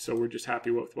don't, so we're just happy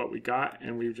with what we got,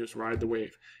 and we just ride the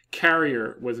wave.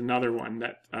 Carrier was another one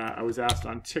that I was asked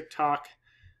on TikTok.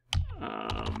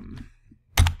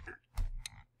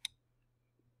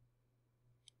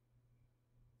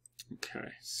 Okay,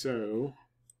 so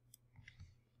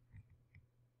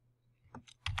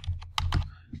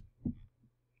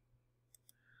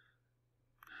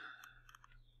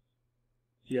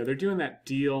Yeah, they're doing that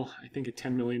deal. I think a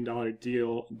 $10 million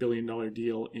deal, billion-dollar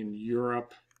deal in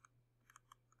Europe.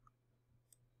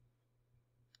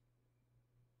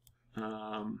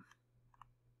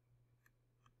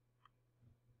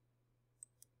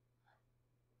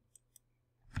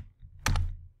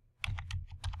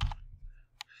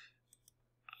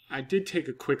 I did take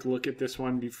a quick look at this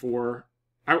one before.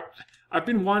 I've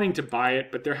been wanting to buy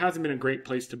it, but there hasn't been a great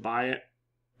place to buy it.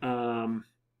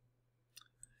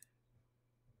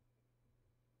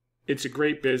 It's a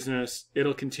great business.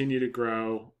 It'll continue to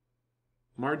grow.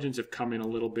 Margins have come in a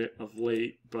little bit of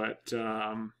late, but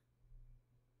the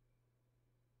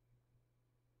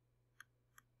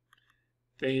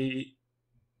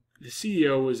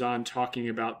CEO was on talking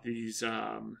about these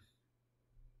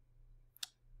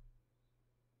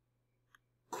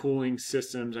cooling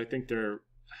systems. I think they're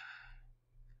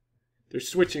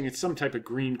switching. It's some type of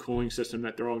green cooling system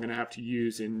that they're all going to have to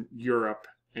use in Europe,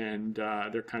 and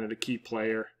they're kind of the key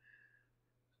player.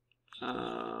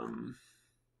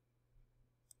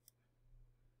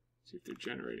 See if they're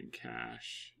generating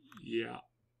cash. Yeah.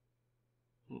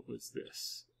 What was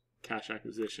this? Cash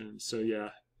acquisition. So yeah,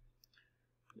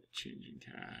 changing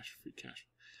cash, free cash.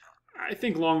 I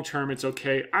think long term it's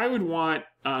okay. I would want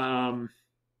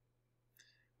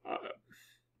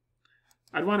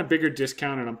I'd want a bigger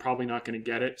discount, and I'm probably not going to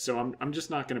get it. So I'm just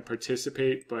not going to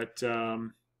participate. But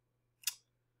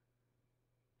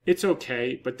it's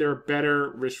okay. But there are better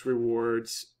risk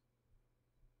rewards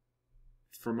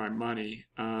for my money.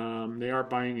 They are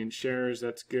buying in shares.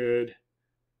 That's good.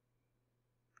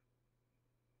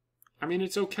 I mean,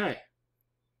 it's okay.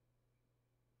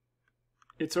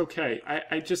 It's okay.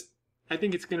 I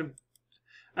think it's gonna.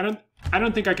 I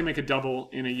don't think I can make a double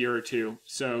in a year or two.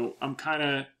 So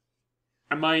I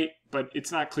might, but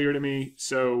it's not clear to me.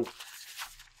 So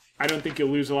I don't think you'll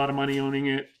lose a lot of money owning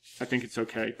it. I think it's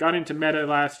okay. Got into Meta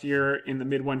last year in the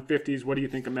mid 150s. What do you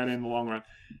think of Meta in the long run?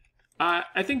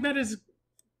 I think Meta's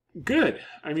good.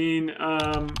 I mean,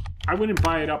 I wouldn't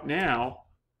buy it up now.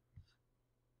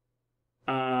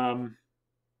 Number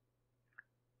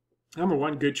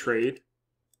one, good trade.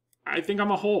 I think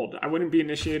I'm a hold. I wouldn't be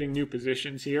initiating new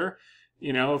positions here.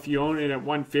 You know, if you own it at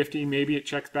 150, maybe it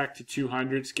checks back to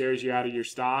 200, scares you out of your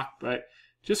stock, but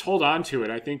just hold on to it.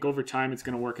 I think over time it's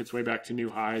going to work its way back to new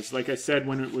highs. Like I said,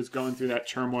 when it was going through that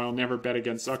turmoil, never bet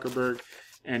against Zuckerberg,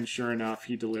 and sure enough,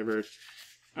 he delivered.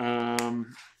 All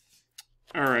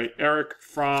right, Eric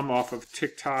Fromm off of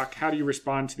TikTok. How do you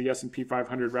respond to the S&P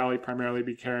 500 rally, primarily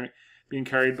being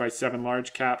carried by 7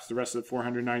 large caps? The rest of the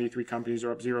 493 companies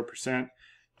are up 0%.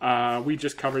 We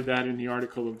just covered that in the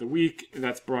article of the week.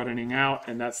 That's broadening out,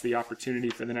 and that's the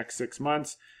opportunity for the next 6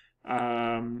 months.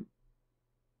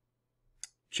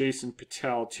 Jason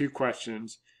Patel, 2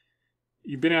 questions.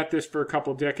 You've been at this for a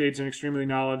couple decades and extremely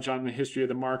knowledgeable on the history of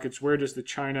the markets. Where does the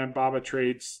China Baba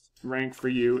trades rank for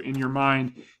you in your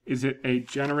mind? Is it a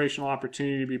generational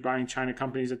opportunity to be buying China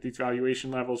companies at these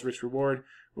valuation levels, risk reward,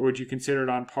 or would you consider it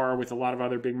on par with a lot of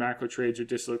other big macro trades or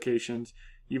dislocations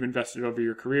you've invested over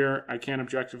your career? I can't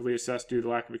objectively assess due to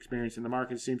lack of experience in the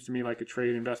market. It seems to me like a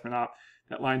trade investment op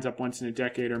that lines up once in a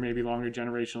decade or maybe longer.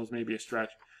 Generationals may be a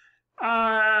stretch.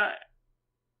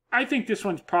 I think this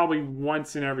one's probably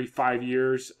once in every 5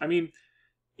 years. I mean,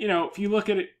 you know, if you look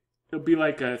at it, it'll be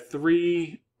like a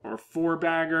 3 or 4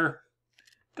 bagger.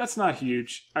 That's not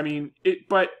huge. I mean,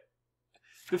 but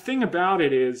the thing about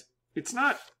it is, it's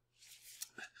not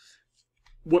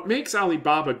what makes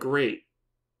Alibaba great.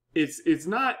 It's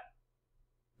not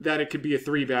that it could be a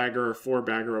 3 bagger or 4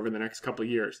 bagger over the next couple of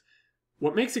years.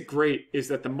 What makes it great is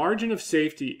that the margin of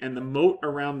safety and the moat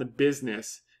around the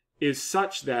business is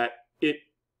such that it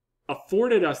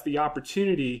afforded us the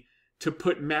opportunity to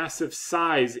put massive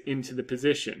size into the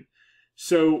position.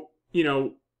 So, you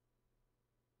know,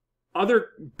 other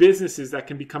businesses that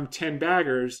can become 10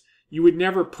 baggers, you would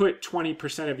never put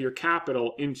 20% of your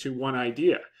capital into one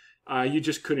idea. You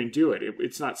just couldn't do it.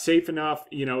 It's not safe enough.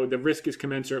 You know, the risk is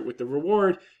commensurate with the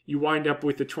reward. You wind up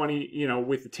with the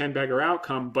 10 bagger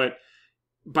outcome. But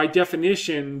by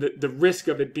definition, the risk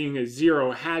of it being a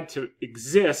zero had to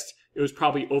exist. It was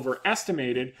probably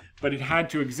overestimated, but it had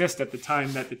to exist at the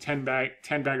time that the 10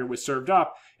 bagger was served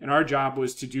up. And our job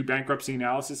was to do bankruptcy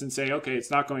analysis and say, okay,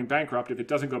 it's not going bankrupt. If it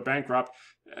doesn't go bankrupt,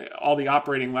 all the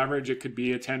operating leverage, it could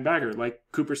be a 10 bagger like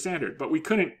Cooper Standard. But we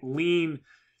couldn't lean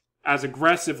as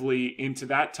aggressively into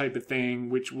that type of thing,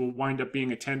 which will wind up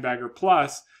being a 10 bagger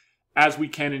plus, as we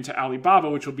can into Alibaba,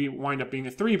 which will wind up being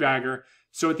a 3 bagger.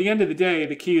 So at the end of the day,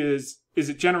 the key is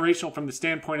it generational from the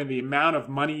standpoint of the amount of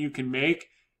money you can make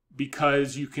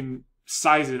because you can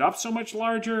size it up so much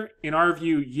larger? In our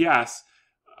view, yes.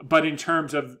 But in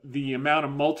terms of the amount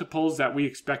of multiples that we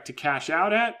expect to cash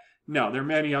out at, no, there are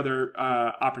many other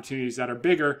opportunities that are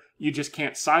bigger. You just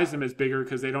can't size them as bigger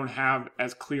because they don't have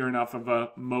as clear enough of a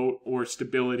moat or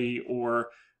stability or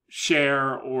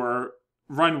share or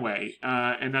runway.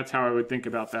 And that's how I would think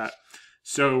about that.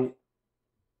 So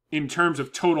in terms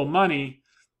of total money,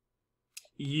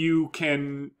 you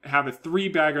can have a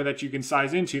 3-bagger that you can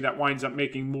size into that winds up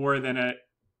making more than a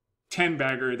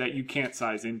 10-bagger that you can't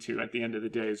size into at the end of the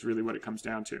day is really what it comes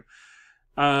down to.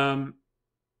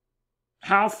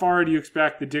 How far do you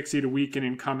expect the Dixie to weaken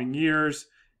in coming years?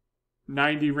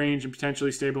 90 range and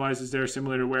potentially stabilizes there,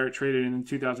 similar to where it traded in the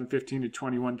 2015 to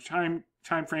 21 time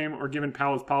frame, or given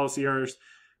Powell's policy errors,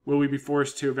 will we be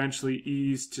forced to eventually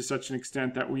ease to such an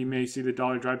extent that we may see the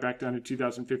dollar drive back down to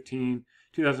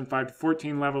 2005 to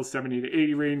 14 levels, 70 to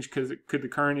 80 range? Could the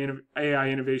current AI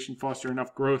innovation foster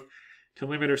enough growth to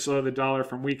limit or slow the dollar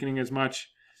from weakening as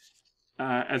much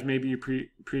as maybe you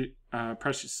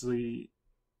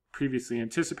previously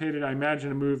anticipated? I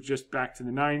imagine a move just back to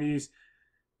the 90s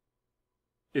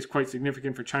is quite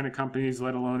significant for China companies,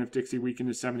 let alone if Dixie weakened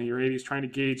to 70 or 80s. Trying to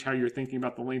gauge how you're thinking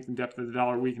about the length and depth of the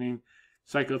dollar weakening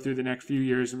cycle through the next few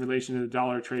years in relation to the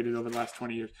dollar traded over the last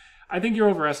 20 years. I think you're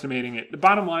overestimating it. The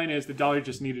bottom line is the dollar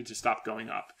just needed to stop going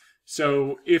up.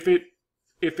 So if it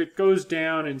goes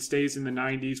down and stays in the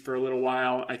 90s for a little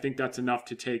while, I think that's enough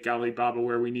to take Alibaba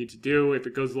where we need to do. If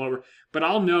it goes lower, but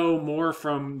I'll know more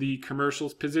from the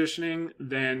commercials positioning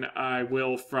than I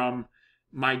will from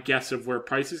my guess of where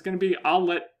price is going to be. I'll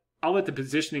let the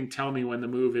positioning tell me when the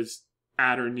move is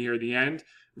at or near the end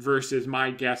versus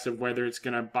my guess of whether it's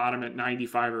going to bottom at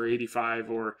 95 or 85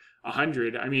 or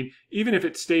 100. I mean, even if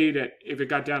it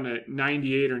got down to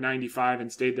 98 or 95 and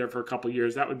stayed there for a couple of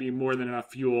years, that would be more than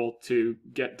enough fuel to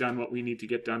get done what we need to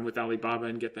get done with Alibaba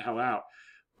and get the hell out.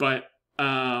 But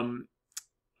I'll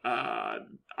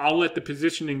let the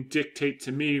positioning dictate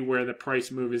to me where the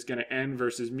price move is going to end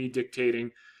versus me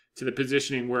dictating to the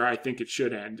positioning where I think it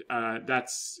should end.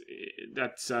 That's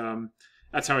how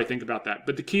I think about that.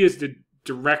 But the key is the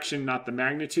direction, not the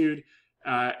magnitude.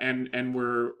 And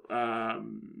we're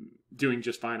doing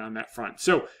just fine on that front.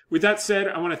 So with that said,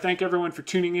 I want to thank everyone for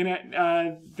tuning in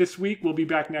this week. We'll be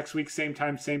back next week, same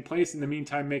time, same place. In the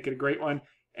meantime, make it a great one,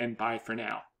 and bye for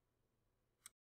now.